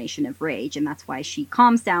incarnation of rage. And that's why she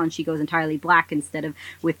calms down. She goes entirely black instead of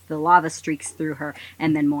with the lava streaks through her.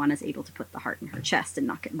 And then Moana's able to put the heart in her chest and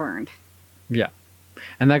not get burned. Yeah.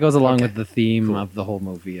 And that goes along with the theme of the whole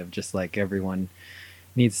movie of just like everyone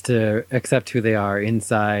needs to accept who they are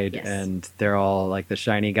inside, and they're all like the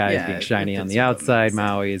shiny guys being shiny on the outside.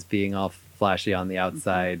 Maui is being all flashy on the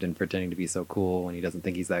outside and pretending to be so cool when he doesn't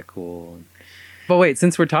think he's that cool. But wait,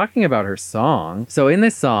 since we're talking about her song, so in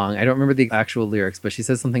this song, I don't remember the actual lyrics, but she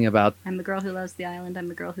says something about, "I'm the girl who loves the island, I'm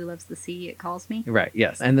the girl who loves the sea, it calls me." Right,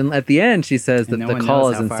 yes. And then at the end, she says that the call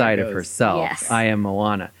is inside of herself. Yes. I am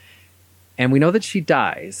Moana. And we know that she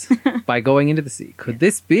dies by going into the sea. Could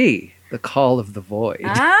this be the call of the void?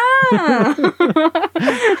 Ah!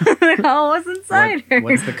 The call was inside her.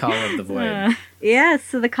 What's the call of the void? Yes,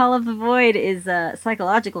 so the call of the void is a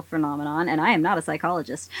psychological phenomenon, and I am not a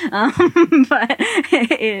psychologist, but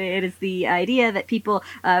it is the idea that people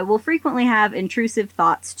will frequently have intrusive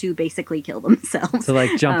thoughts to basically kill themselves. To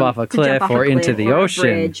like jump off a cliff or into the ocean.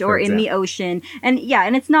 Bridge, or in the ocean. And yeah,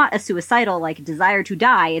 and it's not a suicidal like desire to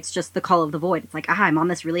die, it's just the call of the void. It's like, I'm on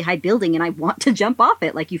this really high building and I want to jump off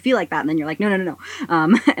it. Like you feel like that, and then you're like, no.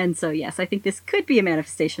 And so yes, I think this could be a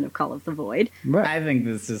manifestation of call of the void. Right. I think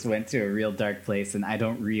this just went to a real dark place, and I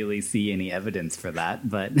don't really see any evidence for that.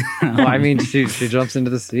 But well, I mean, she jumps into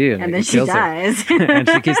the sea and then she dies. And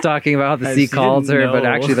she keeps talking about how the sea calls her, but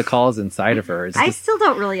actually the call is inside of her. I still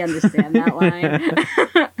don't really understand that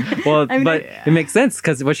line. Well, I mean, but it makes sense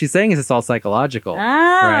because what she's saying is it's all psychological. Oh,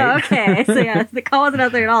 right? Okay. So yeah, the call wasn't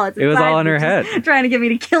out there at all. It was all in her head, trying to get me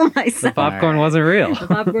to kill myself. The popcorn wasn't real. The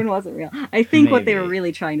popcorn wasn't real. I think what they were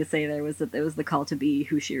really trying to say there was that it was the call to be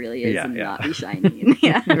who she really is and not be shiny.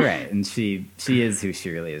 Right, and she is who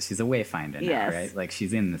she really is. She's a wayfinder now, right? Like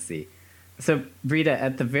she's in the sea. So Brita,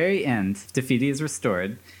 at the very end, Te Fiti is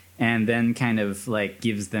restored, and then kind of like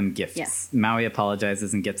gives them gifts. Yes. Maui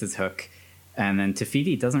apologizes and gets his hook. And then Te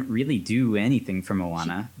Fiti doesn't really do anything for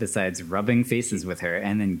Moana besides rubbing faces with her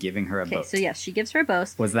and then giving her a boat. So yes, she gives her a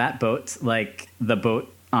boat. Was that boat like the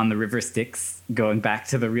boat on the river Styx going back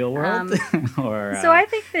to the real world? Or so I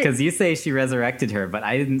think that, because you say she resurrected her, but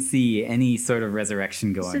I didn't see any sort of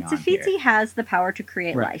resurrection going on. So Te Fiti has the power to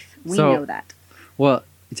create life. We know that. Well,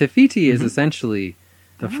 Te Fiti is essentially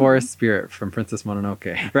the forest spirit from Princess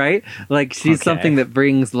Mononoke, right? Like she's something that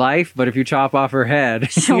brings life, but if you chop off her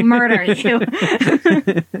head, she'll murder you.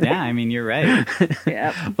 Yeah, I mean, you're right.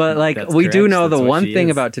 But like we do know the one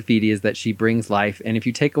thing about Te Fiti is that she brings life, and if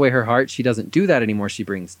you take away her heart, she doesn't do that anymore. She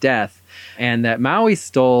brings death. And that Maui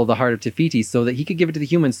stole the heart of Te Fiti so that he could give it to the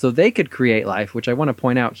humans so they could create life, which I want to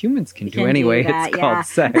point out humans can do anyway. It's called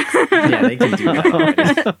sex. Yeah, they can do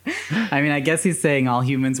that. I mean, I guess he's saying all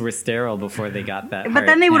humans were sterile before they got that heart. But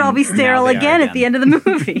then they would all be sterile again at the end of the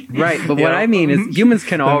movie. Right, but what I mean is humans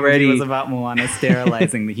can already... It was about Moana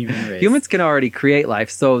sterilizing the human race. Humans can already create life,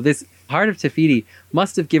 so this heart of Te Fiti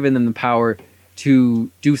must have given them the power to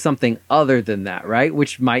do something other than that, right?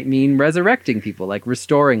 Which might mean resurrecting people, like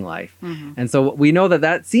restoring life. And so we know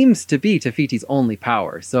that seems to be Te Fiti's only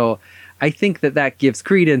power. So I think that gives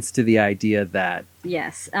credence to the idea that...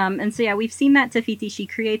 Yes. And so, yeah, we've seen that Te Fiti. She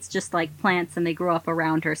creates just like plants and they grow up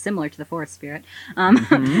around her, similar to the forest spirit.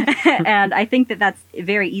 And I think that's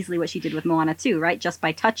very easily what she did with Moana too, right? Just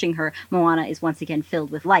by touching her, Moana is once again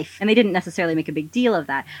filled with life. And they didn't necessarily make a big deal of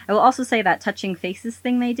that. I will also say that touching faces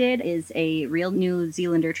thing they did is a real New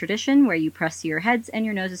Zealander tradition where you press your heads and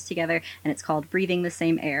your noses together, and it's called breathing the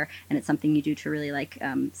same air. And it's something you do to really like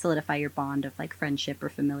solidify your bond of like friendship or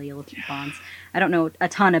familial bonds. I don't know a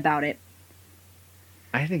ton about it.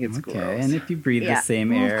 I think it's gross. And if you breathe the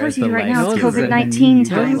same air, of course as the right now it's life COVID-19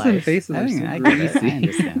 times. I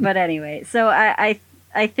understand. But anyway, so I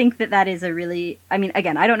think that is a really, I mean,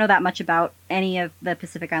 again, I don't know that much about any of the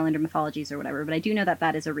Pacific Islander mythologies or whatever, but I do know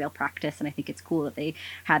that is a real practice, and I think it's cool that they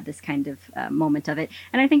had this kind of moment of it.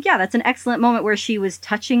 And I think, that's an excellent moment where she was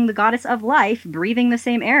touching the goddess of life, breathing the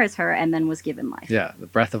same air as her, and then was given life. Yeah, the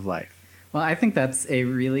breath of life. Well, I think that's a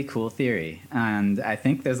really cool theory, and I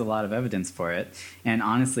think there's a lot of evidence for it. And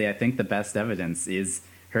honestly, I think the best evidence is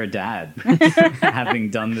her dad having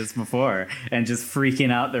done this before and just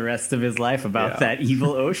freaking out the rest of his life about that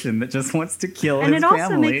evil ocean that just wants to kill his family. And it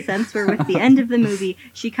also makes sense where with the end of the movie,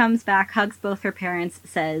 she comes back, hugs both her parents,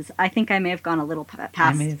 says, I think I may have gone a little past.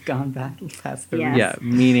 I may have gone back past the Yes. Yeah,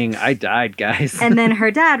 meaning I died, guys. And then her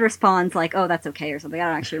dad responds like, oh, that's okay, or something. I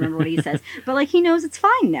don't actually remember what he says. But like, he knows it's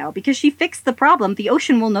fine now because she fixed the problem. The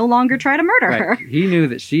ocean will no longer try to murder her. He knew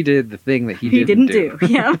that she did the thing that he didn't do.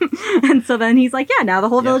 Yeah. And so then he's like, yeah, now the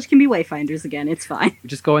whole village can be wayfinders again. It's fine.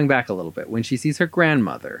 Just going back a little bit, when she sees her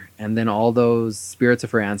grandmother and then all those spirits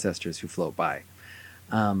of her ancestors who float by,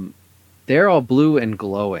 they're all blue and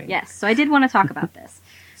glowing. Yes. So I did want to talk about this.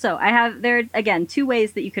 So there are, again, two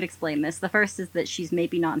ways that you could explain this. The first is that she's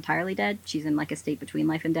maybe not entirely dead. She's in like a state between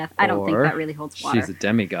life and death. I don't think that really holds water. She's a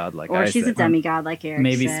demigod, like or I she's said. a demigod, like Eric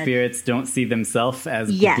Maybe said. spirits don't see themselves as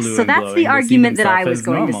yes, blue so and that's glowing. the They see argument that I themselves was as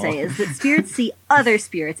going normal. to say, is that spirits see other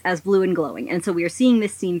spirits as blue and glowing. And so we are seeing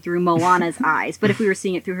this scene through Moana's eyes. But if we were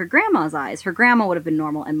seeing it through her grandma's eyes, her grandma would have been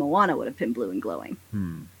normal and Moana would have been blue and glowing.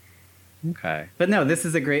 Okay. But no, this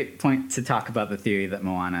is a great point to talk about the theory that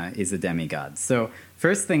Moana is a demigod. So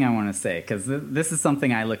first thing I want to say, because this is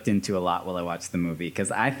something I looked into a lot while I watched the movie,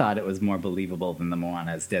 because I thought it was more believable than the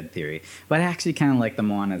Moana is dead theory. But I actually kind of like the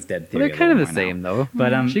Moana is dead theory. Well, they're kind of the more same, now. though.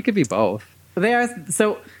 But she could be both. they are.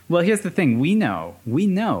 So, well, here's the thing. We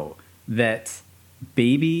know that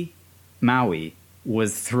baby Maui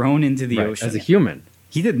was thrown into the ocean. As a human.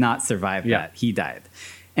 He did not survive that. He died.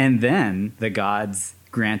 And then the gods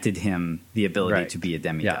granted him the ability to be a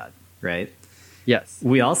demigod, right? Yes.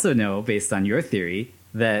 We also know, based on your theory,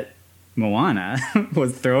 that Moana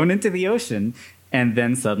was thrown into the ocean and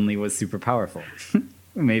then suddenly was super powerful.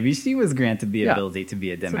 Maybe she was granted the ability to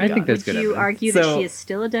be a demigod. I think that's Would good you evidence. argue that she is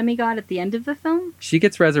still a demigod at the end of the film? She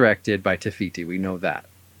gets resurrected by Tafiti. We know that.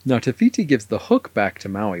 Now, Tafiti gives the hook back to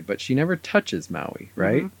Maui, but she never touches Maui,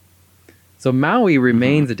 right? So Maui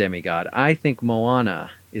remains a demigod. I think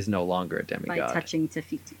Moana is no longer a demigod. By touching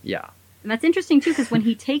Tafiti. Yeah. And that's interesting, too, because when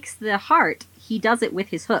he takes the heart, he does it with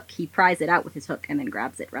his hook. He pries it out with his hook and then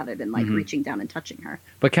grabs it rather than, like, reaching down and touching her.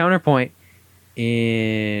 But counterpoint,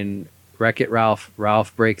 in Wreck-It Ralph,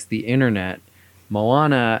 Ralph Breaks the Internet,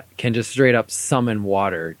 Moana can just straight up summon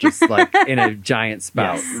water, just like in a giant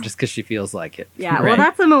spout, just because she feels like it. Yeah, well,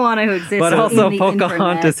 that's a Moana who exists But in also, the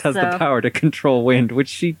Pocahontas has the power to control wind, which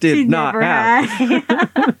she did not never have.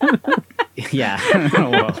 had. Yeah.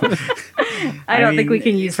 Well, I don't think we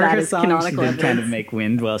can use for that her as song, canonical she did evidence. kind of make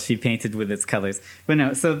wind while she painted with its colors. But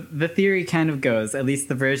no, so the theory kind of goes, at least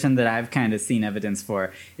the version that I've kind of seen evidence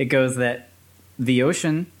for, it goes that the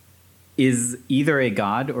ocean is either a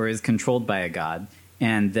god or is controlled by a god,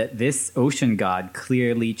 and that this ocean god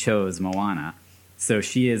clearly chose Moana. So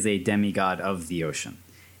she is a demigod of the ocean,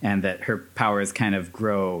 and that her powers kind of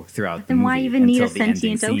grow throughout the movie. Then why even need a until the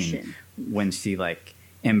ending sentient scene ocean? when she like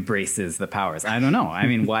embraces the powers. I don't know. I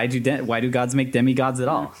mean, why do gods make demigods at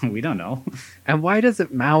all? We don't know. And why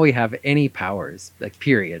doesn't Maui have any powers? Like,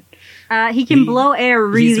 period. He can blow air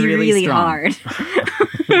he's really, really really strong.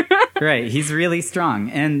 hard. Right, he's really strong.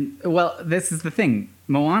 And, well, this is the thing.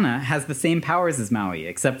 Moana has the same powers as Maui,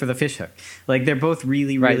 except for the fishhook. Like, they're both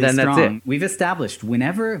really, really then strong. that's it. We've established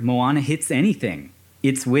whenever Moana hits anything,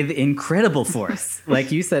 it's with incredible force.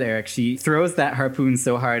 Like you said, Eric, she throws that harpoon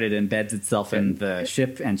so hard it embeds itself in the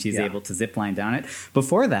ship and she's able to zip line down it.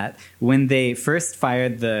 Before that, when they first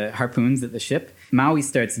fired the harpoons at the ship, Maui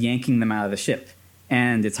starts yanking them out of the ship.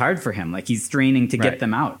 And it's hard for him. Like, he's straining to get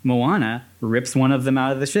them out. Moana rips one of them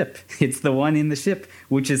out of the ship. It's the one in the ship,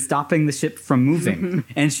 which is stopping the ship from moving.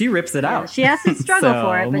 And she rips it out. She has to struggle So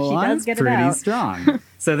for it, but Moana's she does get it pretty out. strong.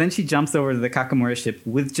 So then she jumps over to the Kakamura ship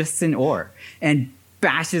with just an oar and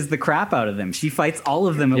bashes the crap out of them. She fights all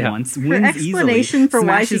of them at once, wins explanation easily, for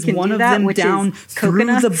why she smashes can one do of that, them which is down through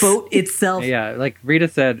coconuts. the boat itself. Yeah, like Rita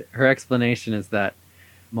said, her explanation is that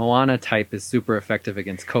Moana type is super effective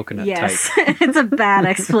against coconut Yes, type. it's a bad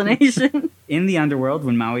explanation. In the underworld,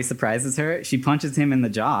 when Maui surprises her, she punches him in the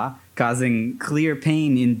jaw, causing clear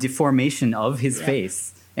pain in deformation of his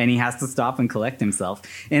face. And he has to stop and collect himself.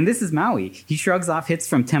 And this is Maui. He shrugs off hits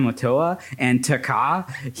from Temotoa and Taka.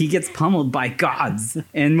 He gets pummeled by gods,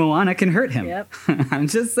 and Moana can hurt him. Yep. I'm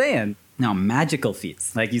just saying. Now, magical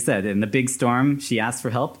feats. Like you said, in the big storm, she asks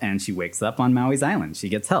for help, and she wakes up on Maui's island. She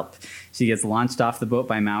gets help. She gets launched off the boat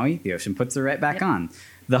by Maui. The ocean puts her right back on.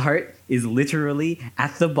 The heart is literally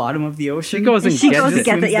at the bottom of the ocean. She goes and She gets goes it. to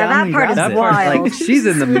get it. Yeah, Swims down that and part is grabs it. wild. Like, she's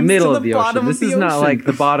in the Swims middle to of the the bottom ocean. of This the is not ocean. like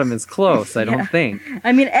the bottom is close, I don't think.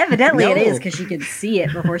 I mean, evidently it No. is because she can see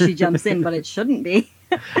it before she jumps in, but it shouldn't be.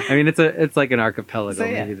 I mean, it's like an archipelago. So,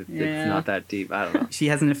 yeah. Maybe it's not that deep. I don't know. She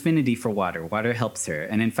has an affinity for water. Water helps her.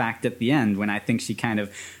 And in fact, at the end, when I think she kind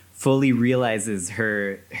of fully realizes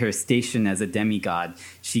her station as a demigod,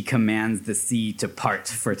 she commands the sea to part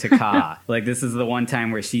for Taka. Like, this is the one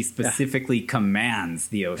time where she specifically commands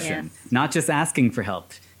the ocean, not just asking for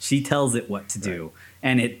help. She tells it what to do,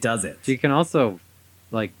 and it does it. She can also,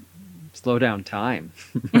 like, slow down time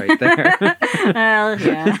right there. Well,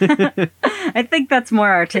 yeah. I think that's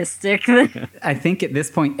more artistic. I think at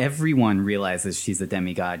this point, everyone realizes she's a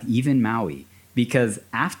demigod, even Maui, because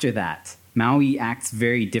after that, Maui acts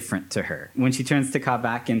very different to her. When she turns Taka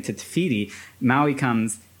back into Tafiti, Maui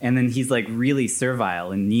comes, and then he's like really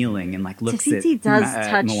servile and kneeling and like looks at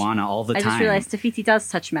Moana all the time. I just realized Tafiti does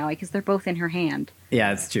touch Maui because they're both in her hand.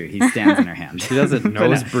 Yeah, it's true. He stands in her hand. She doesn't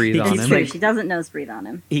nose breathe on him. She doesn't nose breathe on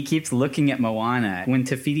him. He keeps looking at Moana. When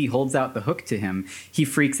Tafiti holds out the hook to him, he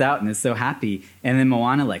freaks out and is so happy. And then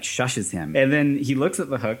Moana like shushes him. And then he looks at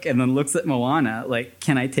the hook and then looks at Moana like,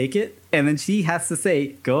 can I take it? And then she has to say,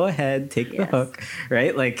 go ahead, take the hook,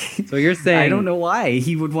 right? Like, so you're saying, I don't know why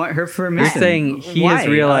he would want her permission. You're saying he has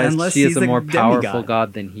realized she is a more powerful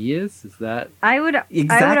god than he is? Is that? I would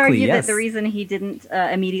argue that the reason he didn't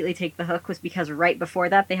immediately take the hook was because right before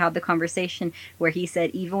that they had the conversation where he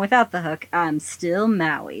said, even without the hook, I'm still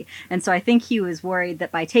Maui. And so I think he was worried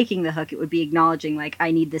that by taking the hook, it would be acknowledging, like,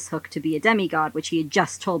 I need this hook to be a demigod, which he had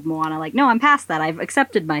just told Moana, like, no, I'm past that. I've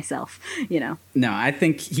accepted myself, you know. No, I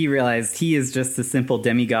think he realized he is just a simple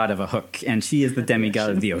demigod of a hook, and she is the demigod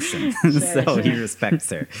of the ocean. So he respects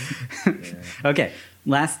her. Okay,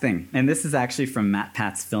 last thing, and this is actually from Matt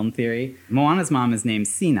Pat's film theory. Moana's mom is named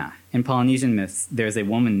Sina. In Polynesian myths, there's a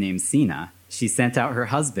woman named Sina. She sent out her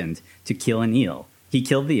husband to kill an eel. He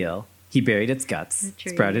killed the eel. He buried its guts,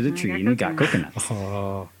 sprouted a tree, and got coconuts.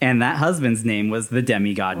 Oh. And that husband's name was the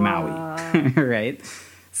demigod Maui, right?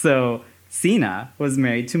 So Sina was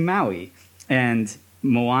married to Maui, and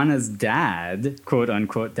Moana's dad,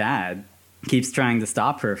 quote-unquote dad, keeps trying to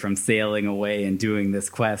stop her from sailing away and doing this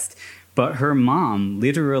quest, but her mom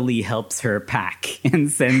literally helps her pack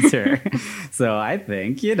and sends her. So I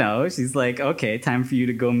think, you know, she's like, okay, time for you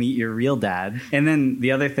to go meet your real dad. And then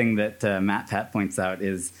the other thing that Matt Pat points out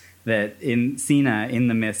is that Sina in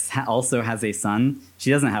the myths also has a son. She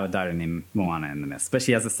doesn't have a daughter named Moana in the myths, but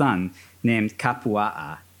she has a son named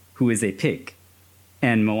Kapua'a, who is a pig.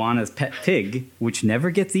 And Moana's pet pig, which never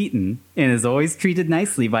gets eaten and is always treated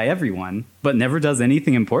nicely by everyone, but never does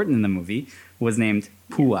anything important in the movie, was named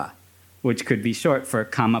Pua, which could be short for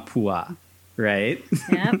Kamapua, right?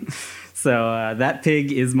 Yep. So that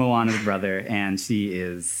pig is Moana's brother, and she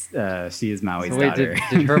is Maui's daughter.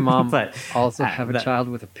 Did her mom also have a child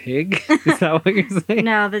with a pig? Is that what you're saying?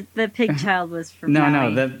 No, the pig child was from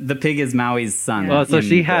Maui. No, the pig is Maui's son. Well, so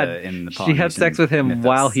she had sex with him mythos.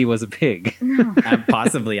 while he was a pig. No.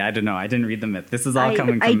 Possibly, I don't know. I didn't read the myth. This is all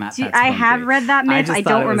coming from Matt Pat's I have read that myth. I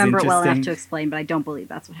don't remember it well enough interesting. to explain, but I don't believe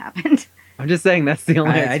that's what happened. I'm just saying that's the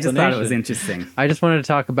only explanation. I just thought it was interesting. I just wanted to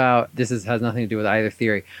talk about, has nothing to do with either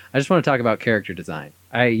theory. I just want to talk about character design.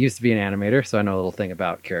 I used to be an animator, so I know a little thing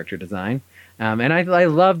about character design. And I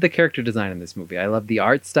love the character design in this movie. I love the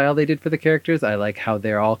art style they did for the characters. I like how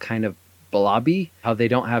they're all kind of blobby, how they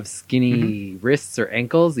don't have skinny wrists or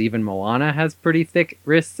ankles. Even Moana has pretty thick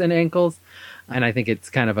wrists and ankles. And I think it's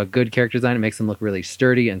kind of a good character design. It makes them look really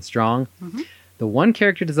sturdy and strong. Mm-hmm. The one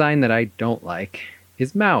character design that I don't like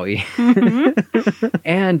is Maui. Mm-hmm.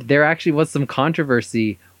 And there actually was some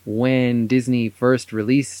controversy when Disney first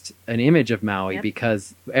released an image of Maui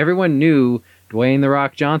because everyone knew Dwayne "The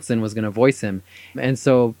Rock" Johnson was going to voice him. And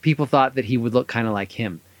so people thought that he would look kind of like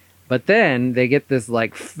him. But then they get this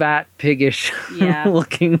like fat piggish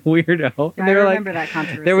looking weirdo. And I remember that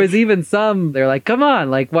controversy. There was even some, they're like, come on,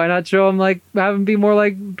 like why not show him like, have him be more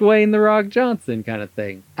like Dwayne "The Rock" Johnson kind of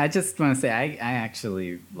thing. I just want to say I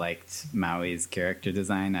actually liked Maui's character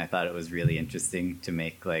design. I thought it was really interesting to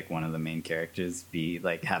make like one of the main characters be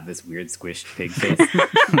like have this weird squished pig face.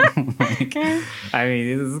 I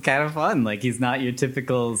mean, this is kind of fun. Like he's not your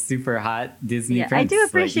typical super hot Disney prince. I do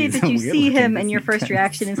appreciate that you see him and your first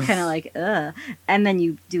reaction is kind of like, ugh. And then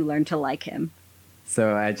you do learn to like him.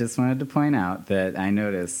 So I just wanted to point out that I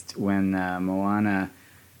noticed when Moana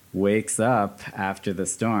wakes up after the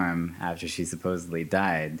storm, after she supposedly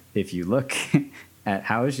died, if you look at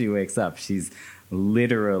how she wakes up, she's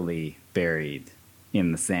literally buried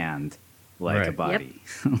in the sand like a body.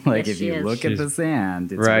 Like if you look at the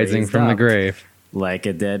sand, it's rising from the grave. Like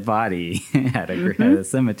a dead body at a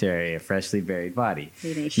cemetery, a freshly buried body.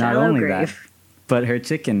 Not only that, but her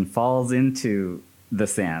chicken falls into the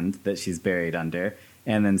sand that she's buried under,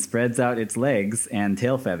 and then spreads out its legs and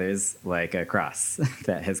tail feathers like a cross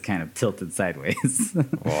that has kind of tilted sideways.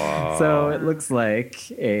 So it looks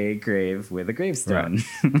like a grave with a gravestone.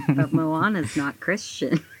 Right. But Moana's not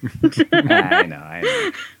Christian. I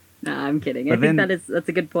know. No, I'm kidding. But I think that's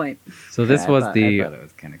a good point. So this was I thought it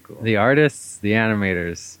was kind of cool. the artists, the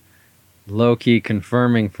animators, low-key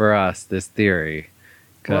confirming for us this theory.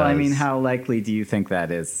 Well, I mean, 'cause how likely do you think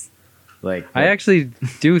that is? Like, I actually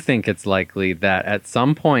do think it's likely that at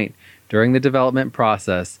some point during the development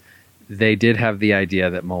process, they did have the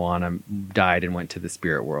idea that Moana died and went to the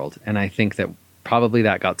spirit world. And I think that probably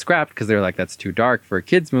that got scrapped because they were like, that's too dark for a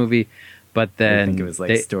kid's movie. But then I think it was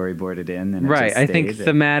like storyboarded in. And right. It just I think stayed.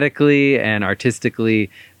 thematically and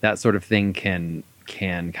artistically, that sort of thing can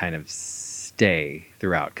kind of stay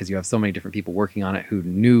throughout because you have so many different people working on it who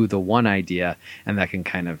knew the one idea, and that can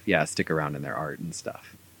kind of stick around in their art and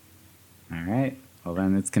stuff. All right. Well,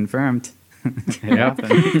 then it's confirmed. Yep.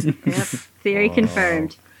 Yep. Theory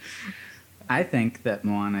confirmed. I think that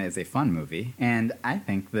Moana is a fun movie, and I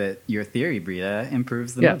think that your theory, Brita,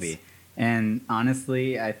 improves the Yes. movie. And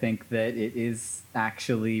honestly, I think that it is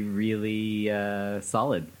actually really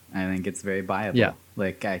solid. I think it's very viable. Yeah.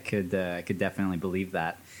 Like I could definitely believe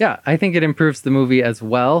that. Yeah, I think it improves the movie as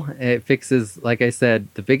well. It fixes, like I said,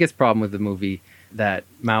 the biggest problem with the movie, that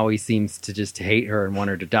Maui seems to just hate her and want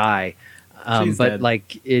her to die. She's But dead.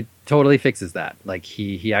 like it totally fixes that. Like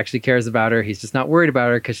he actually cares about her. He's just not worried about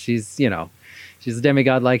her because she's a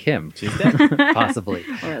demigod like him, She's dead. possibly,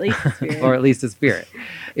 Or at least the spirit. or at least a spirit.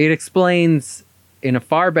 It explains in a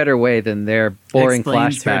far better way than their boring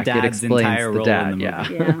Explains her flashback. It dad's explains entire the role dad. in the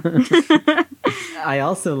Yeah. movie. Yeah. I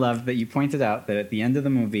also love that you pointed out that at the end of the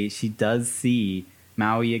movie, she does see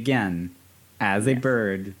Maui again as a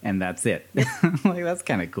bird, and that's it. Like that's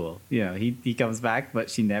kind of cool. He comes back,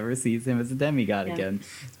 but she never sees him as a demigod Yeah. again.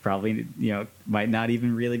 It's probably might not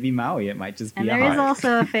even really be Maui. It might just be And a there is heart.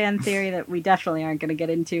 also a fan theory that we definitely aren't going to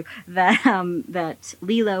get into, that that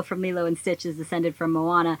Lilo from Lilo and Stitch is descended from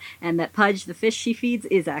Moana, and that Pudge, the fish she feeds,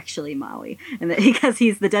 is actually Maui. And that because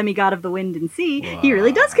he's the demigod of the wind and sea, he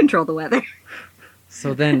really does control the weather.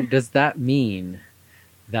 So then, does that mean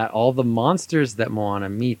that all the monsters that Moana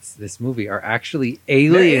meets this movie are actually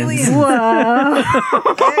aliens? Whoa!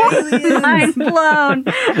 Mind blown.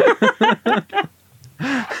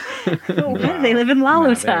 Why do they live in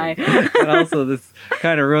Lalotai? And also, this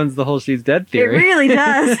kind of ruins the whole she's dead It theory. really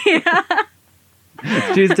does. Yeah.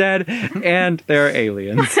 She's dead, and there are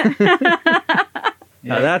aliens.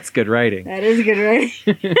 Now, that's good writing. That is good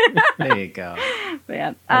writing. There you go. But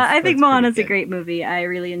yeah, That's- I think that's Moana's a pretty good. great movie. I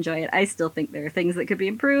really enjoy it. I still think there are things that could be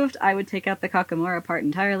improved. I would take out the Kakamora part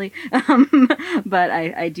entirely. But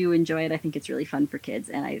I do enjoy it. I think it's really fun for kids,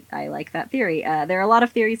 and I like that theory. There are a lot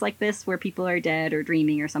of theories like this where people are dead or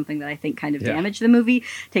dreaming or something that I think kind of damage the movie,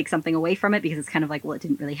 take something away from it because it's kind of like, well, it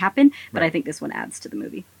didn't really happen. But I think this one adds to the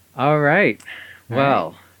movie. All right. All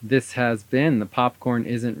Well, this has been The Popcorn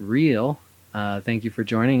Isn't Real. Thank you for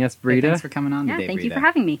joining us, Hey, Brita. thanks for coming on Yeah, today, thank you Brita. for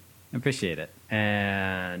having me. Appreciate it.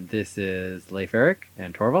 And this is Leif Eric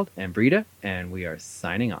and Torvald and Brita, and we are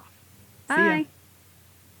signing off. See ya. Bye.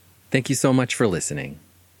 Thank you so much for listening.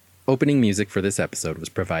 Opening music for this episode was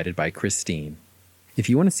provided by Christine. If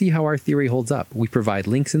you want to see how our theory holds up, we provide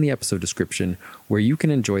links in the episode description where you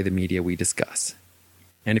can enjoy the media we discuss.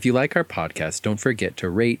 And if you like our podcast, don't forget to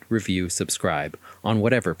rate, review, subscribe on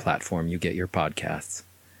whatever platform you get your podcasts.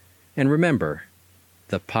 And remember,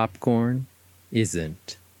 the popcorn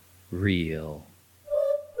isn't real.